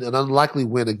an unlikely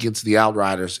win against the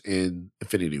Outriders in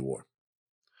Infinity War.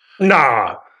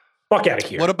 Nah, fuck out of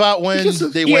here. What about when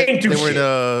they were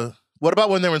in what about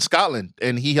when they were in Scotland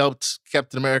and he helped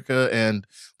Captain America and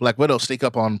Black Widow sneak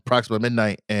up on Proxima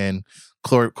Midnight and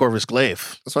Corvus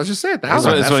Glaive? That's what I just said. That's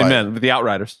what he meant with the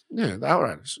Outriders. Yeah, the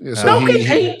Outriders. Yeah, so he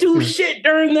ain't do shit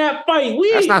during that fight.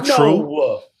 That's not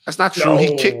true. That's not true.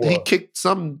 He kicked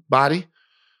somebody.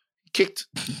 He kicked.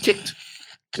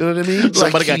 You know what I mean?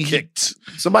 Somebody got kicked.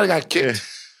 Somebody got kicked.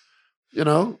 Yeah. You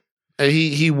know? And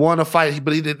he won a fight,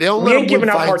 but they don't let him win giving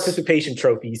out fights. Participation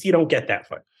trophies. You don't get that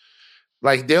fight.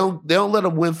 Like they don't let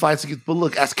him win fights against. But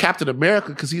look, as Captain America,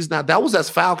 because he's not. That was as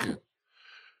Falcon.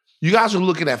 You guys are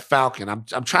looking at Falcon.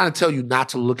 I'm trying to tell you not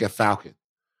to look at Falcon.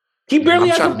 He barely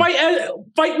has a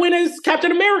fight win as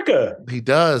Captain America. He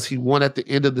does. He won at the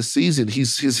end of the season.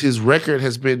 His record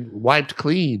has been wiped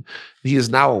clean. He is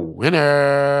now a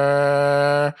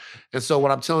winner. And so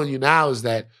what I'm telling you now is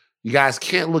that you guys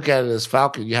can't look at it as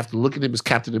Falcon. You have to look at him as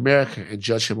Captain America and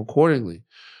judge him accordingly.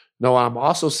 No, what I'm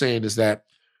also saying is that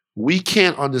we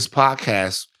can't on this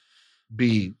podcast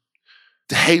be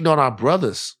hating on our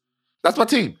brothers. That's my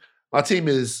team. My team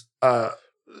is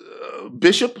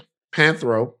Bishop,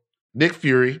 Panthro, Nick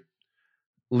Fury,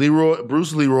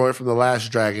 Bruce Leroy from The Last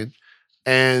Dragon,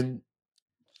 and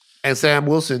Sam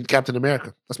Wilson, Captain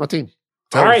America. That's my team.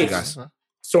 All right, guys.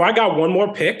 So I got one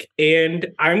more pick, and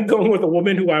I'm going with a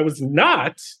woman who I was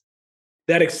not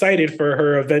that excited for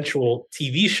her eventual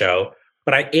TV show,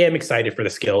 but I am excited for the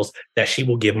skills that she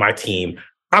will give my team.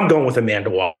 I'm going with Amanda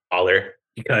Waller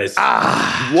because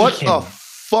what a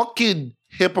fucking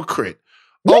hypocrite.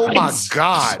 Oh my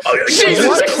God. What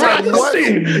a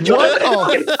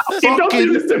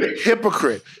fucking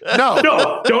hypocrite. No,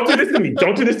 don't do this to me.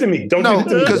 Don't do this to me.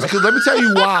 Because let me tell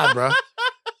you why, bro.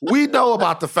 We know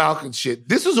about the Falcon shit.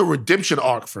 This is a redemption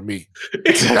arc for me.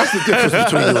 That's the difference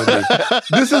between you and me.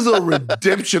 This is a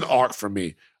redemption arc for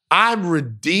me. I'm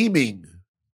redeeming,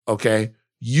 okay?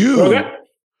 You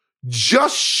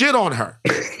just shit on her.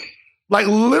 Like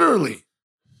literally.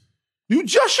 You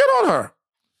just shit on her.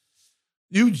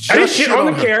 I didn't shit on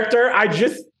the character. I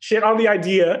just shit on the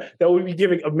idea that we'd be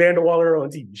giving Amanda Waller her own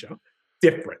TV show.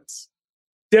 Difference.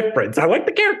 I like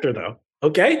the character though.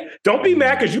 Okay? Don't be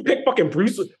mad because you picked fucking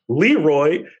Bruce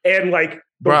Leroy and like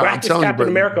the wackest Captain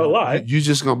America alive. You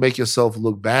just gonna make yourself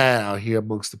look bad out here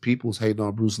amongst the people's hating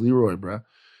on Bruce Leroy, bro.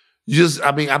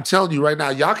 I'm telling you right now,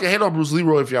 y'all can hate on Bruce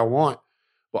Leroy if y'all want,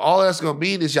 but all that's gonna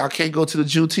mean is y'all can't go to the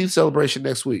Juneteenth celebration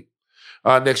next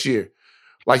year.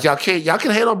 Like y'all can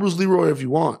hate on Bruce Leroy if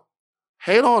you want.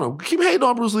 Hate on him. Keep hating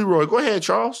on Bruce Leroy. Go ahead,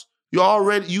 Charles. You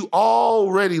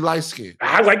already light skinned.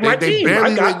 I like my team. They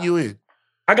barely letting you in.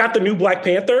 I got the new Black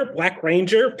Panther, Black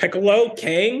Ranger, Piccolo,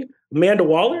 Kang, Amanda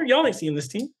Waller. Y'all ain't seen this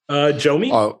team.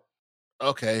 Jomi. Oh,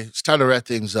 okay. It's time to wrap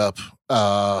things up.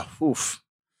 I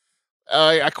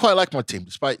quite like my team,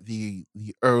 despite the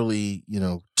early,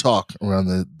 talk around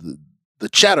the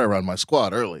chatter around my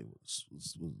squad early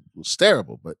was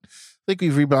terrible, but I think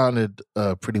we've rebounded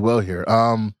pretty well here.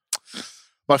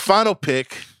 My final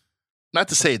pick, not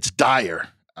to say it's dire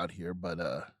out here, but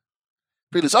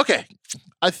pretty loose. Okay.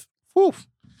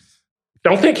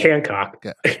 Don't pick Hancock.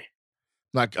 Okay.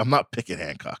 I'm not picking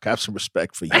Hancock. I have some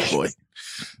respect for you, boy.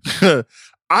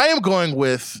 I am going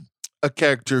with a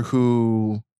character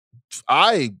who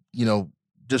I,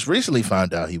 just recently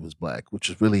found out he was black, which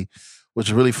is really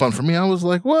fun for me. I was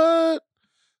like, what?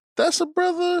 That's a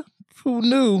brother who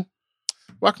knew.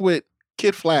 Rocking with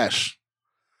Kid Flash,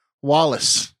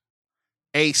 Wallace,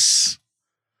 Ace,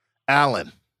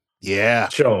 Allen. Yeah.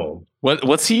 Show.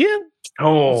 What's he in?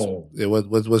 Oh. Yeah,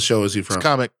 what show is he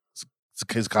from? It's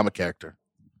his comic character.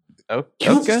 Okay.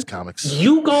 It's comics.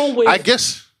 You going with I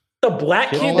guess the black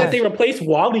kid that they replaced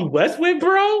Wally West with,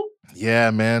 bro?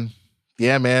 Yeah, man.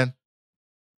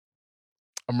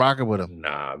 I'm rocking with him.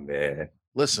 Nah, man.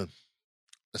 Listen.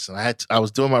 I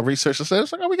was doing my research. I said,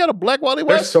 it's like, we got a black Wally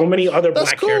West. There's so many other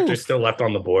black characters still left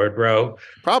on the board, bro.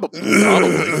 Probably.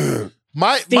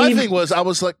 My thing was, I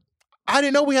was like, I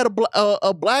didn't know we had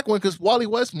a black one because Wally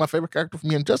West, my favorite character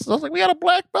from Injustice. I was like, we got a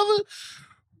black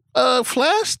brother.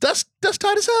 Flash. That's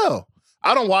tight as hell.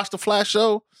 I don't watch the Flash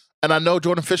show, and I know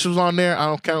Jordan Fisher's on there. I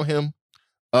don't count him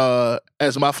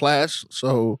as my Flash,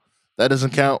 so that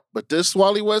doesn't count. But this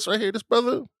Wally West right here, this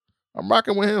brother, I'm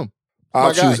rocking with him.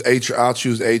 I'll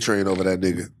choose A-Train over that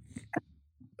nigga.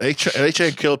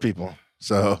 A-Train killed people.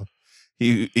 So,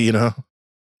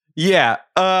 Yeah.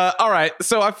 All right.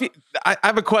 So I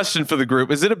have a question for the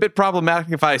group. Is it a bit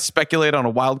problematic if I speculate on a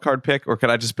wild card pick, or could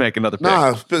I just make another pick?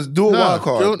 Nah, just do a wild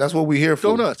card. That's what we're here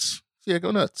for. Go nuts. Yeah,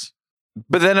 go nuts.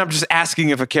 But then I'm just asking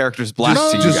if a character's black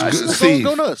to you guys. Steve,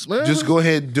 go nuts, man. Just go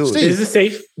ahead and do it. This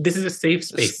is a safe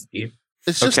space, Steve.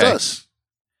 It's just us.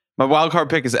 My wild card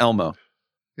pick is Elmo.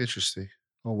 Interesting.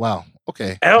 Oh wow.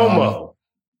 Okay. Elmo.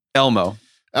 Elmo.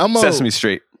 Sesame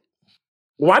Street.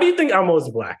 Why do you think Elmo is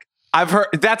black? I've heard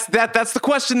that's the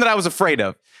question that I was afraid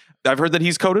of. I've heard that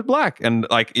he's coded black, and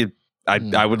like it.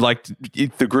 I would like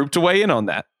the group to weigh in on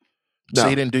that. So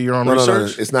you didn't do your own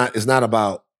research? No. It's not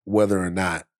about whether or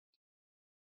not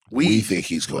we think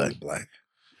he's coded black.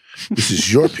 This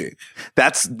is your pick.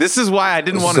 This is why I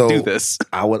didn't want to do this.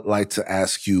 I would like to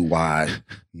ask you why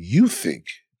you think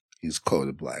he's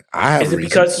coded black. I have Is it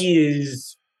reasons. because he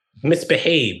is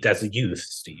misbehaved as a youth,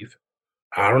 Steve?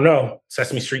 I don't know.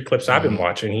 Sesame Street clips I've been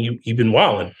watching, he been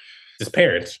wilding his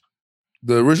parents.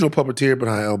 The original puppeteer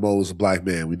behind Elmo was a black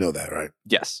man. We know that, right?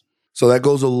 Yes. So that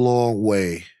goes a long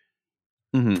way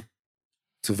Mm-hmm.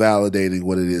 to validating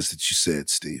what it is that you said,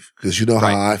 Steve. Because you know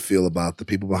how I feel about the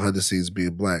people behind the scenes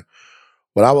being black.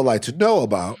 What I would like to know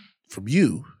about from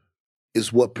you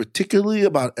is what particularly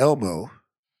about Elmo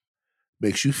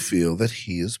makes you feel that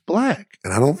he is black.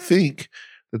 And I don't think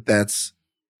that that's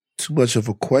too much of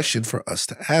a question for us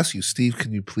to ask you. Steve,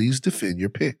 can you please defend your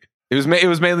pick? It was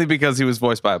mainly because he was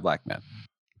voiced by a black man.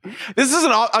 This is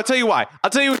I'll tell you why. I'll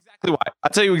tell you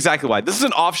exactly why. This is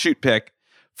an offshoot pick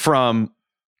from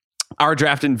our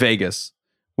draft in Vegas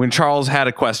when Charles had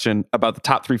a question about the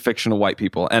top 3 fictional white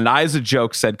people. And I, as a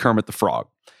joke, said Kermit the Frog.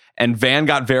 And Van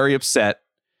got very upset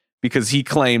because he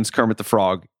claims Kermit the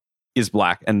Frog is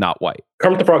black and not white.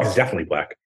 Kermit the Frog is definitely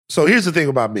black. So here's the thing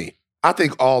about me. I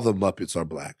think all the Muppets are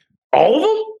black. All of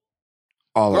them?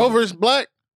 All of them. Grover's black?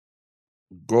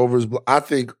 Grover's black. I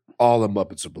think all the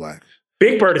Muppets are black.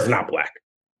 Big Bird is not black.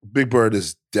 Big Bird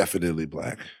is definitely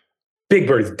black. Big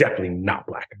Bird is definitely not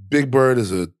black. Big Bird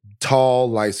is a tall,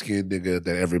 light-skinned nigga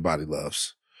that everybody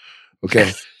loves.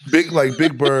 Okay? Big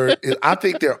Bird, I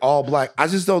think they're all black. I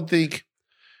just don't think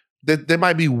that there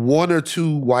might be 1 or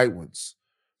 2 white ones.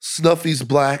 Snuffy's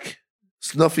black.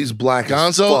 Snuffy's black.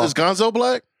 Gonzo? Is Gonzo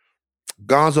black?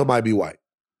 Gonzo might be white.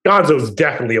 Gonzo's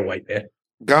definitely a white man.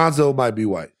 Gonzo might be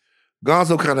white.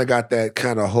 Gonzo kind of got that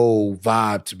kind of whole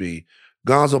vibe to me.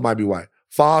 Gonzo might be white.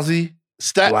 Fozzie,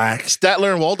 black.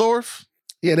 Statler and Waldorf?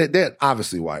 Yeah, they're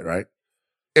obviously white, right?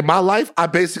 In my life, I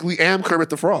basically am Kermit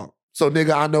the Frog. So,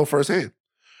 nigga, I know firsthand.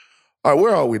 All right,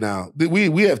 where are we now?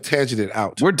 We have tangented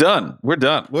out. We're done.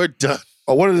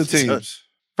 Oh, what are the teams?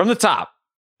 From the top,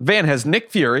 Van has Nick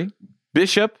Fury,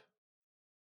 Bishop.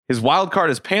 His wild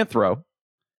card is Panthro,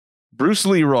 Bruce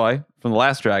Leroy from The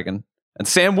Last Dragon, and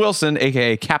Sam Wilson,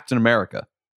 a.k.a. Captain America.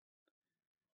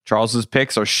 Charles's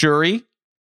picks are Shuri,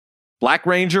 Black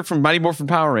Ranger from Mighty Morphin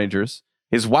Power Rangers.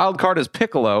 His wild card is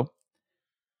Piccolo,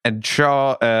 and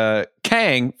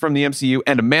Kang from the MCU,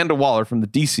 and Amanda Waller from the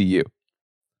DCU.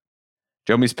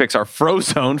 Jomi's picks are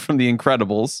Frozone from The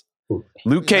Incredibles,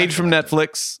 Luke Cage from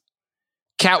Netflix,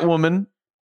 Catwoman,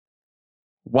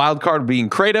 wild card being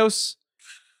Kratos,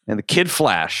 and the Kid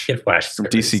Flash from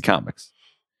DC Comics.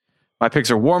 My picks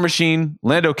are War Machine,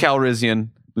 Lando Calrissian,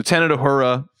 Lieutenant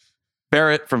Uhura,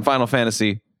 Barrett from Final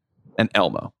Fantasy, and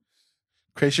Elmo.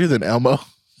 Crazier than Elmo.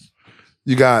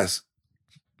 You guys,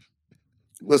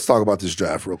 let's talk about this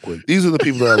draft real quick. These are the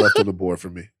people that are left on the board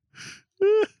for me.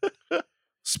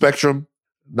 Spectrum,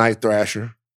 Night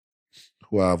Thrasher,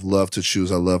 who I've loved to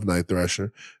choose. I love Night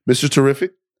Thrasher. Mr.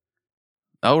 Terrific.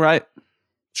 All right.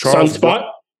 Sunspot.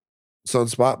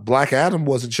 Black Adam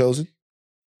wasn't chosen.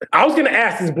 I was going to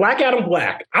ask, is Black Adam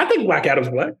black? I think Black Adam's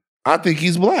black. I think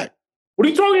he's black. What are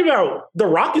you talking about? The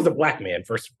Rock is a black man,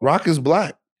 first of all. Rock is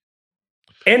black.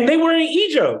 And they were in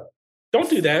Egypt. Don't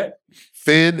do that.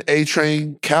 Finn,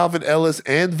 A-Train, Calvin Ellis,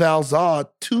 and Val Zod,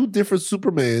 2 different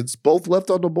Supermans, both left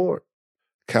on the board.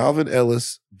 Calvin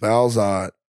Ellis, Val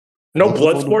Zod. No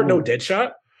Bloodsport, no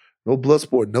Deadshot? No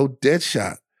Bloodsport, no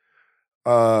Deadshot.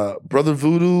 Brother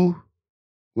Voodoo,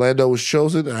 Lando was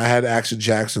chosen, and I had Action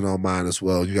Jackson on mine as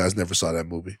well. You guys never saw that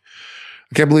movie.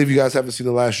 I can't believe you guys haven't seen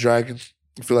The Last Dragon.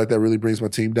 I feel like that really brings my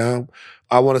team down.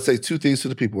 I want to say 2 things to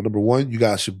the people. Number 1, you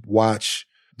guys should watch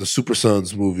the Super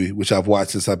Sons movie, which I've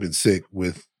watched since I've been sick,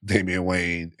 with Damian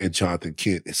Wayne and Jonathan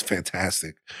Kent. It's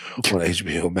fantastic on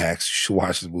HBO Max. You should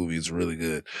watch the movie. It's really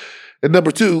good. And number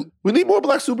 2, we need more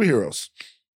black superheroes.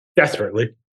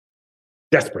 Desperately.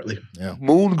 Yeah.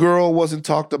 Moon Girl wasn't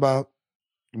talked about.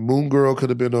 Moon Girl could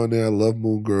have been on there. I love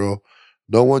Moon Girl.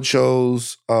 No one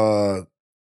chose Riri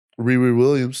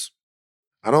Williams.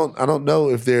 I don't know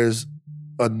if there's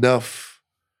enough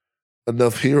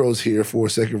enough heroes here for a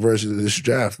second version of this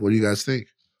draft. What do you guys think?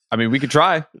 I mean, we could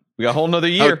try. We got a whole nother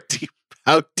year.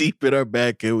 How deep in our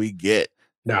bag can we get?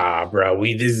 Nah, bro.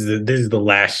 This is the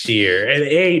last year, and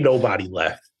ain't nobody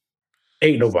left.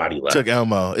 Ain't nobody left. Took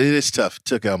Elmo. It is tough.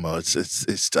 Took Elmo.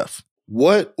 It's tough.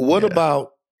 What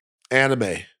about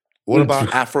anime? What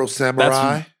about Afro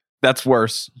Samurai? That's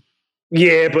worse.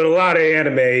 Yeah, but a lot of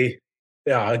anime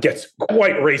gets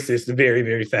quite racist very,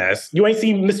 very fast. You ain't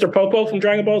seen Mr. Popo from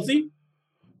Dragon Ball Z?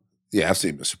 Yeah, I've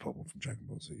seen Mr. Popo from Dragon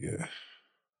Ball Z, yeah.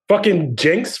 Fucking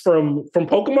Jinx from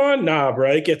Pokemon? Nah,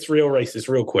 bro. It gets real racist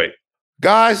real quick.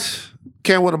 Guys,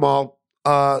 can't win them all.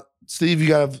 Steve, you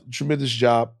got a tremendous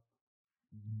job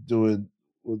doing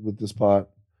with this pod.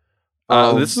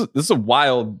 This is a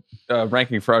wild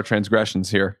ranking for our transgressions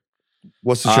here.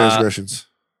 What's the transgressions?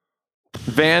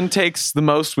 Van takes the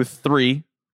most with 3.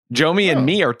 Jomi and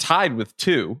me are tied with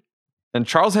 2. And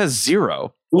Charles has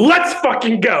 0. Let's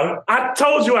fucking go. I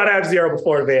told you I'd have 0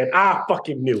 before, Van. I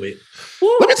fucking knew it.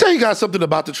 Woo. Let me tell you guys something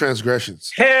about the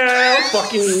transgressions. Hell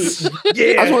fucking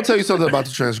yeah. I just want to tell you something about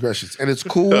the transgressions. And it's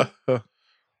cool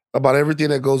about everything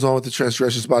that goes on with the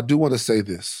transgressions, but I do want to say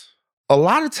this. A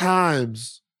lot of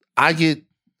times I get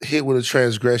hit with a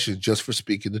transgression just for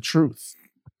speaking the truth.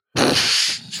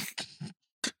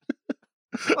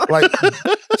 Like,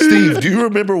 Steve, do you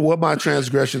remember what my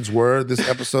transgressions were this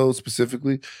episode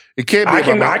specifically? It can't be.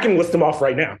 I can list them off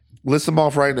right now. List them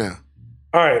off right now.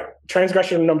 All right.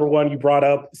 Transgression number 1, you brought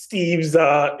up Steve's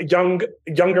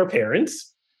younger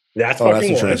parents. That's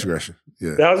fucking a transgression.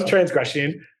 Yeah. That was a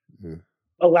transgression. Yeah.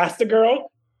 Elastigirl.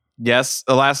 Yes,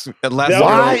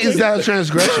 Why is that a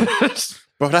transgression?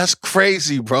 Bro, that's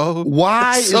crazy, bro.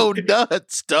 Why? That's so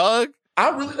nuts, dog. I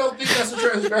really don't think that's a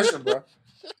transgression, bro.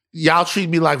 Y'all treat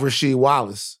me like Rasheed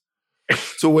Wallace,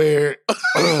 to where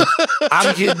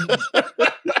I'm getting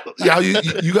y'all.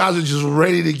 You guys are just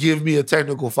ready to give me a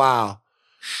technical foul.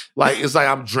 Like it's like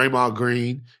I'm Draymond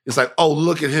Green. It's like, oh,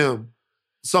 look at him.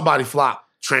 Somebody flop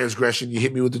transgression. You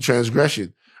hit me with the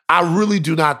transgression. I really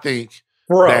do not think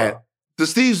that the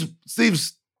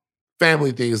Steve's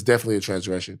family thing is definitely a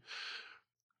transgression.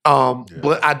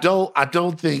 But I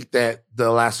don't think that the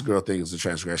Elastigirl thing is a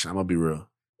transgression. I'm gonna be real.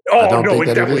 Oh no, it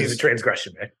definitely is a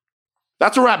transgression, man.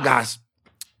 That's a wrap, guys.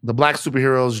 The Black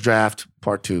Superheroes Draft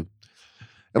Part 2.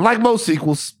 And like most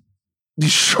sequels, you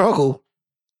struggle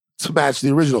to match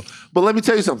the original. But let me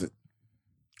tell you something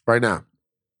right now.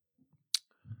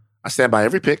 I stand by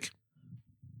every pick.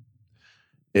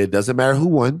 It doesn't matter who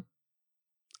won.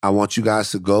 I want you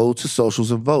guys to go to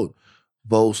socials and vote.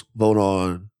 Vote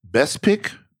on best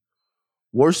pick,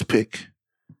 worst pick,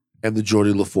 and the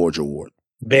Geordie LaForge Award.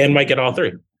 Van might get all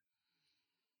 3.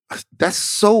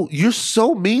 You're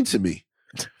so mean to me.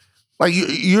 Like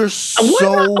you're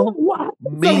so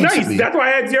mean nice. to me. That's why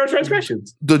I had 0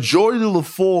 transgressions. The Geordie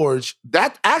LaForge,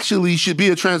 that actually should be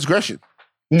a transgression.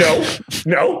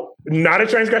 No, not a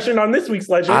transgression on this week's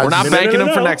legend. We're not banking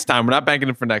them for next time. We're not banking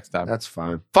them for next time. That's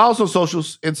fine. Follow us on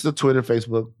socials, Insta, Twitter,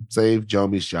 Facebook. Save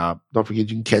Jomi's job. Don't forget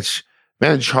you can catch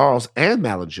Man Charles and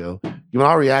Mal and Joe giving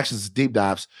our reactions to deep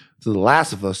dives to The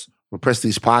Last of Us on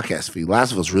Prestige podcast feed.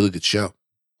 Last of Us, really good show.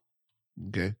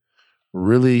 Okay.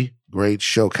 Really great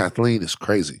show. Kathleen is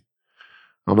crazy.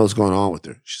 I don't know what's going on with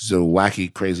her. She's a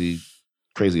wacky,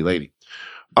 crazy lady.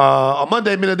 On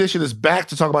Monday, Mid Edition is back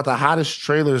to talk about the hottest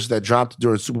trailers that dropped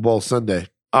during Super Bowl Sunday.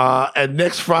 And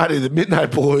next Friday, the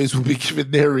Midnight Boys will be giving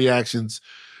their reactions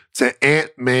to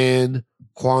Ant-Man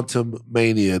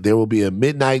Quantumania. There will be a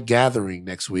midnight gathering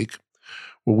next week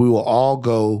where we will all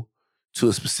go to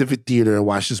a specific theater and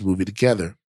watch this movie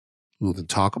together. We will then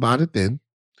talk about it then.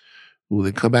 We will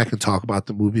then come back and talk about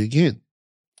the movie again.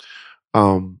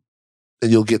 And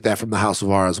you'll get that from the House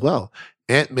of R as well.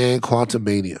 Ant-Man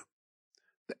Quantumania.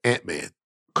 The Ant-Man.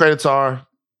 Credits are,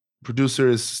 producer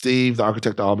is Steve, the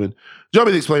architect Alban.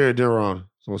 Joey the Explainer and dinner on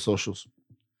socials.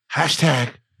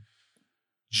 Hashtag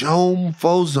Jome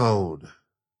Frozone.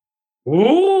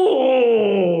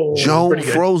 Ooh. Jome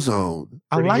Frozone.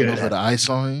 I like a little bit of ice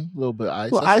on him. A little bit of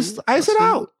ice. Well, ice it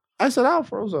out. Ice it out,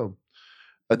 Frozone.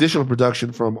 Additional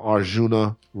production from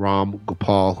Arjuna Ram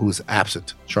Gopal, who is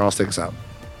absent. Charles, take us out.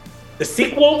 The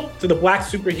sequel to the Black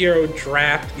Superhero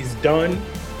Draft is done,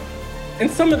 and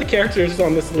some of the characters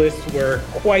on this list were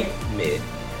quite mid.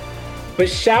 But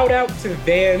shout out to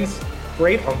Van's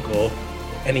great uncle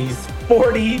and his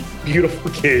 40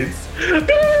 beautiful kids.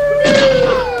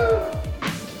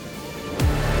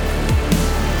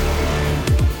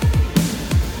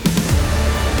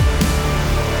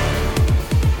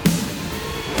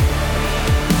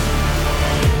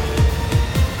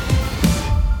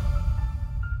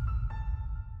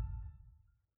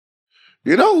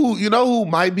 You know who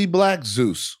might be black?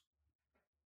 Zeus.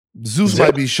 Zeus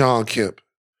might be Sean Kemp.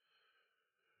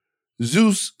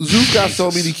 Zeus got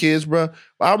so many kids, bro.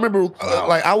 I remember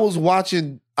I was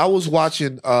watching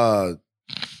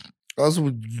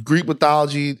Greek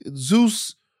mythology.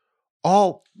 Zeus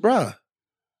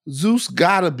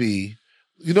gotta be.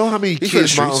 You know how many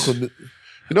kids my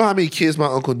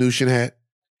Uncle Nushin had?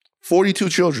 42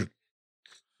 children.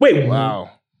 Wait,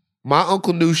 Wow. My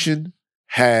Uncle Nushin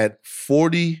had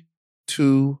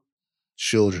 42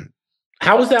 children.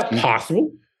 How is that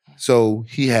possible? So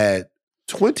he had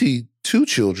 22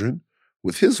 children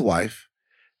with his wife,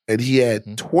 and he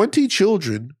had 20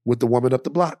 children with the woman up the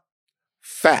block.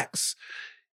 Facts.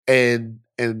 And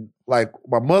like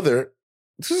my mother,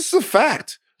 this is a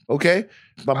fact, okay?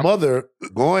 My mother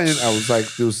going, I was like,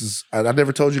 I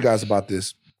never told you guys about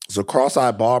this. It's a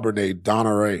cross-eyed barber named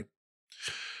Donna Ray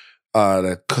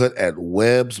that cut at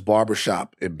Webb's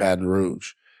Barbershop in Baton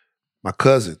Rouge. My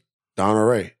cousin, Donna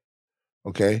Ray,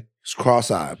 okay? He's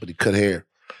cross-eyed, but he cut hair.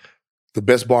 The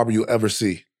best barber you'll ever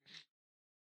see.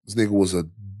 This nigga was a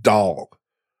dog.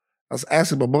 I was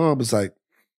asking my mom, it's like,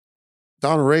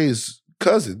 Donna Ray's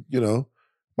cousin,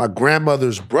 my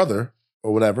grandmother's brother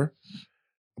or whatever.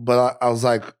 But I was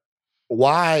like,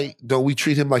 why don't we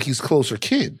treat him like he's closer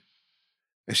kin?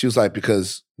 And she was like,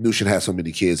 because Nushin has so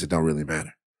many kids, it don't really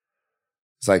matter.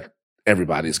 It's like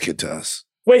everybody is kin to us.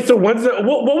 Wait, so what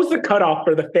was the cutoff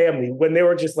for the family when they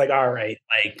were just like, all right,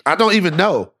 like I don't even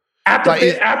know.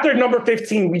 After number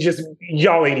 15,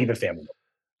 y'all ain't even family.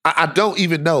 I don't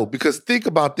even know, because think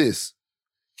about this.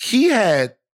 He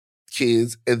had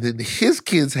kids, and then his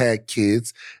kids had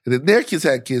kids, and then their kids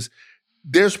had kids.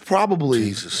 There's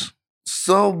probably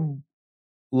some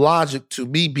logic to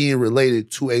me being related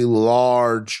to a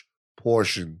large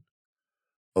portion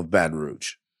of Baton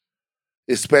Rouge,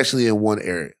 especially in one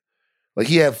area. Like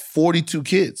he had 42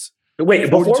 kids. Wait,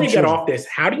 before we get off this,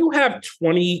 how do you have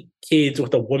 20 kids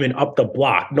with a woman up the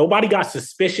block? Nobody got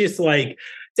suspicious, like,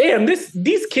 damn,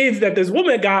 these kids that this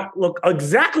woman got look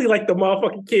exactly like the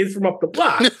motherfucking kids from up the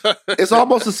block. It's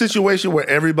almost a situation where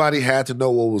everybody had to know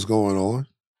what was going on.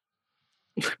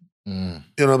 You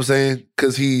know what I'm saying?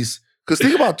 Because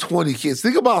think about 20 kids.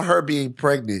 Think about her being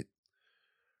pregnant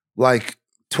like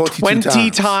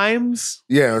 20 times?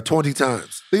 Yeah, or 20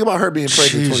 times. Think about her being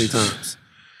pregnant 20 times.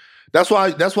 That's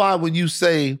why when you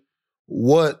say,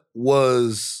 what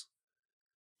was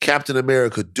Captain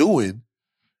America doing?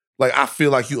 Like, I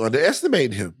feel like you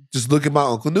underestimated him. Just look at my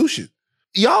Uncle Nushin.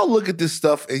 Y'all look at this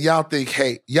stuff and y'all think,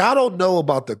 hey, y'all don't know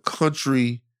about the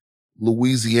country,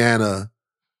 Louisiana,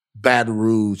 Baton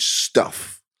Rouge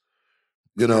stuff.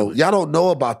 Y'all don't know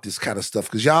about this kind of stuff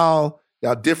because y'all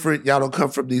different. Y'all don't come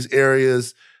from these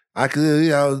areas.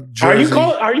 Jersey.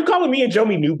 Are you calling me and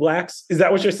Joey new blacks? Is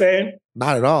that what you're saying?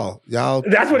 Not at all. Y'all.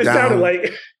 That's what it sounded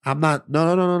like. I'm not.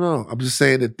 No. I'm just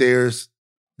saying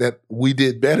that we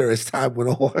did better as time went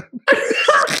on.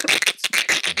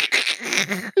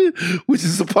 Which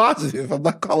is a positive. I'm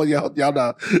not calling y'all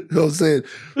not, you know what I'm saying?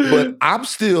 But I'm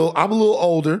a little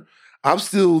older. I'm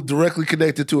still directly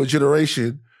connected to a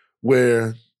generation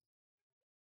where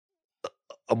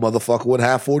a motherfucker would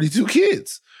have 42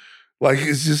 kids. Like,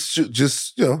 it's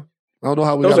just I don't know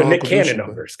how we Those got are Nick Uncle Cannon Nushin,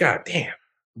 numbers. God damn.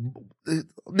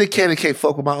 Nick Cannon can't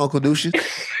fuck with my Uncle Nushin.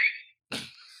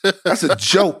 That's a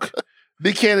joke.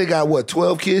 Nick Cannon got what,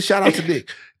 12 kids? Shout out to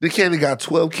Nick. Nick Cannon got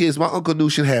 12 kids. My Uncle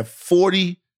Nushin had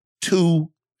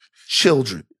 42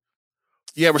 children.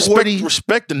 Yeah,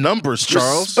 respect the numbers,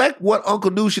 Charles. Respect what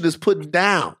Uncle Nushin is putting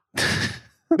down. You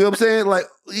know what I'm saying? Like,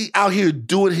 he out here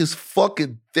doing his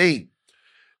fucking thing.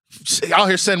 Out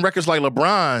here setting records like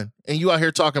LeBron, and you out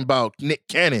here talking about Nick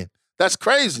Cannon. That's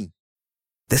crazy.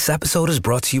 This episode is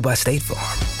brought to you by State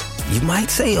Farm. You might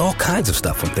say all kinds of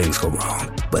stuff when things go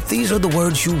wrong, but these are the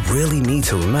words you really need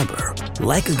to remember.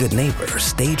 Like a good neighbor,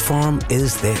 State Farm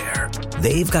is there.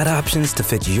 They've got options to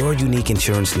fit your unique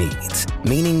insurance needs,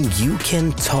 meaning you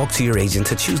can talk to your agent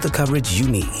to choose the coverage you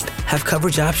need, have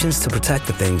coverage options to protect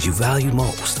the things you value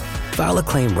most, file a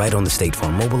claim right on the State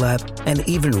Farm mobile app, and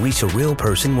even reach a real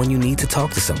person when you need to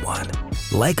talk to someone.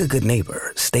 Like a good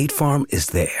neighbor, State Farm is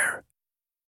there.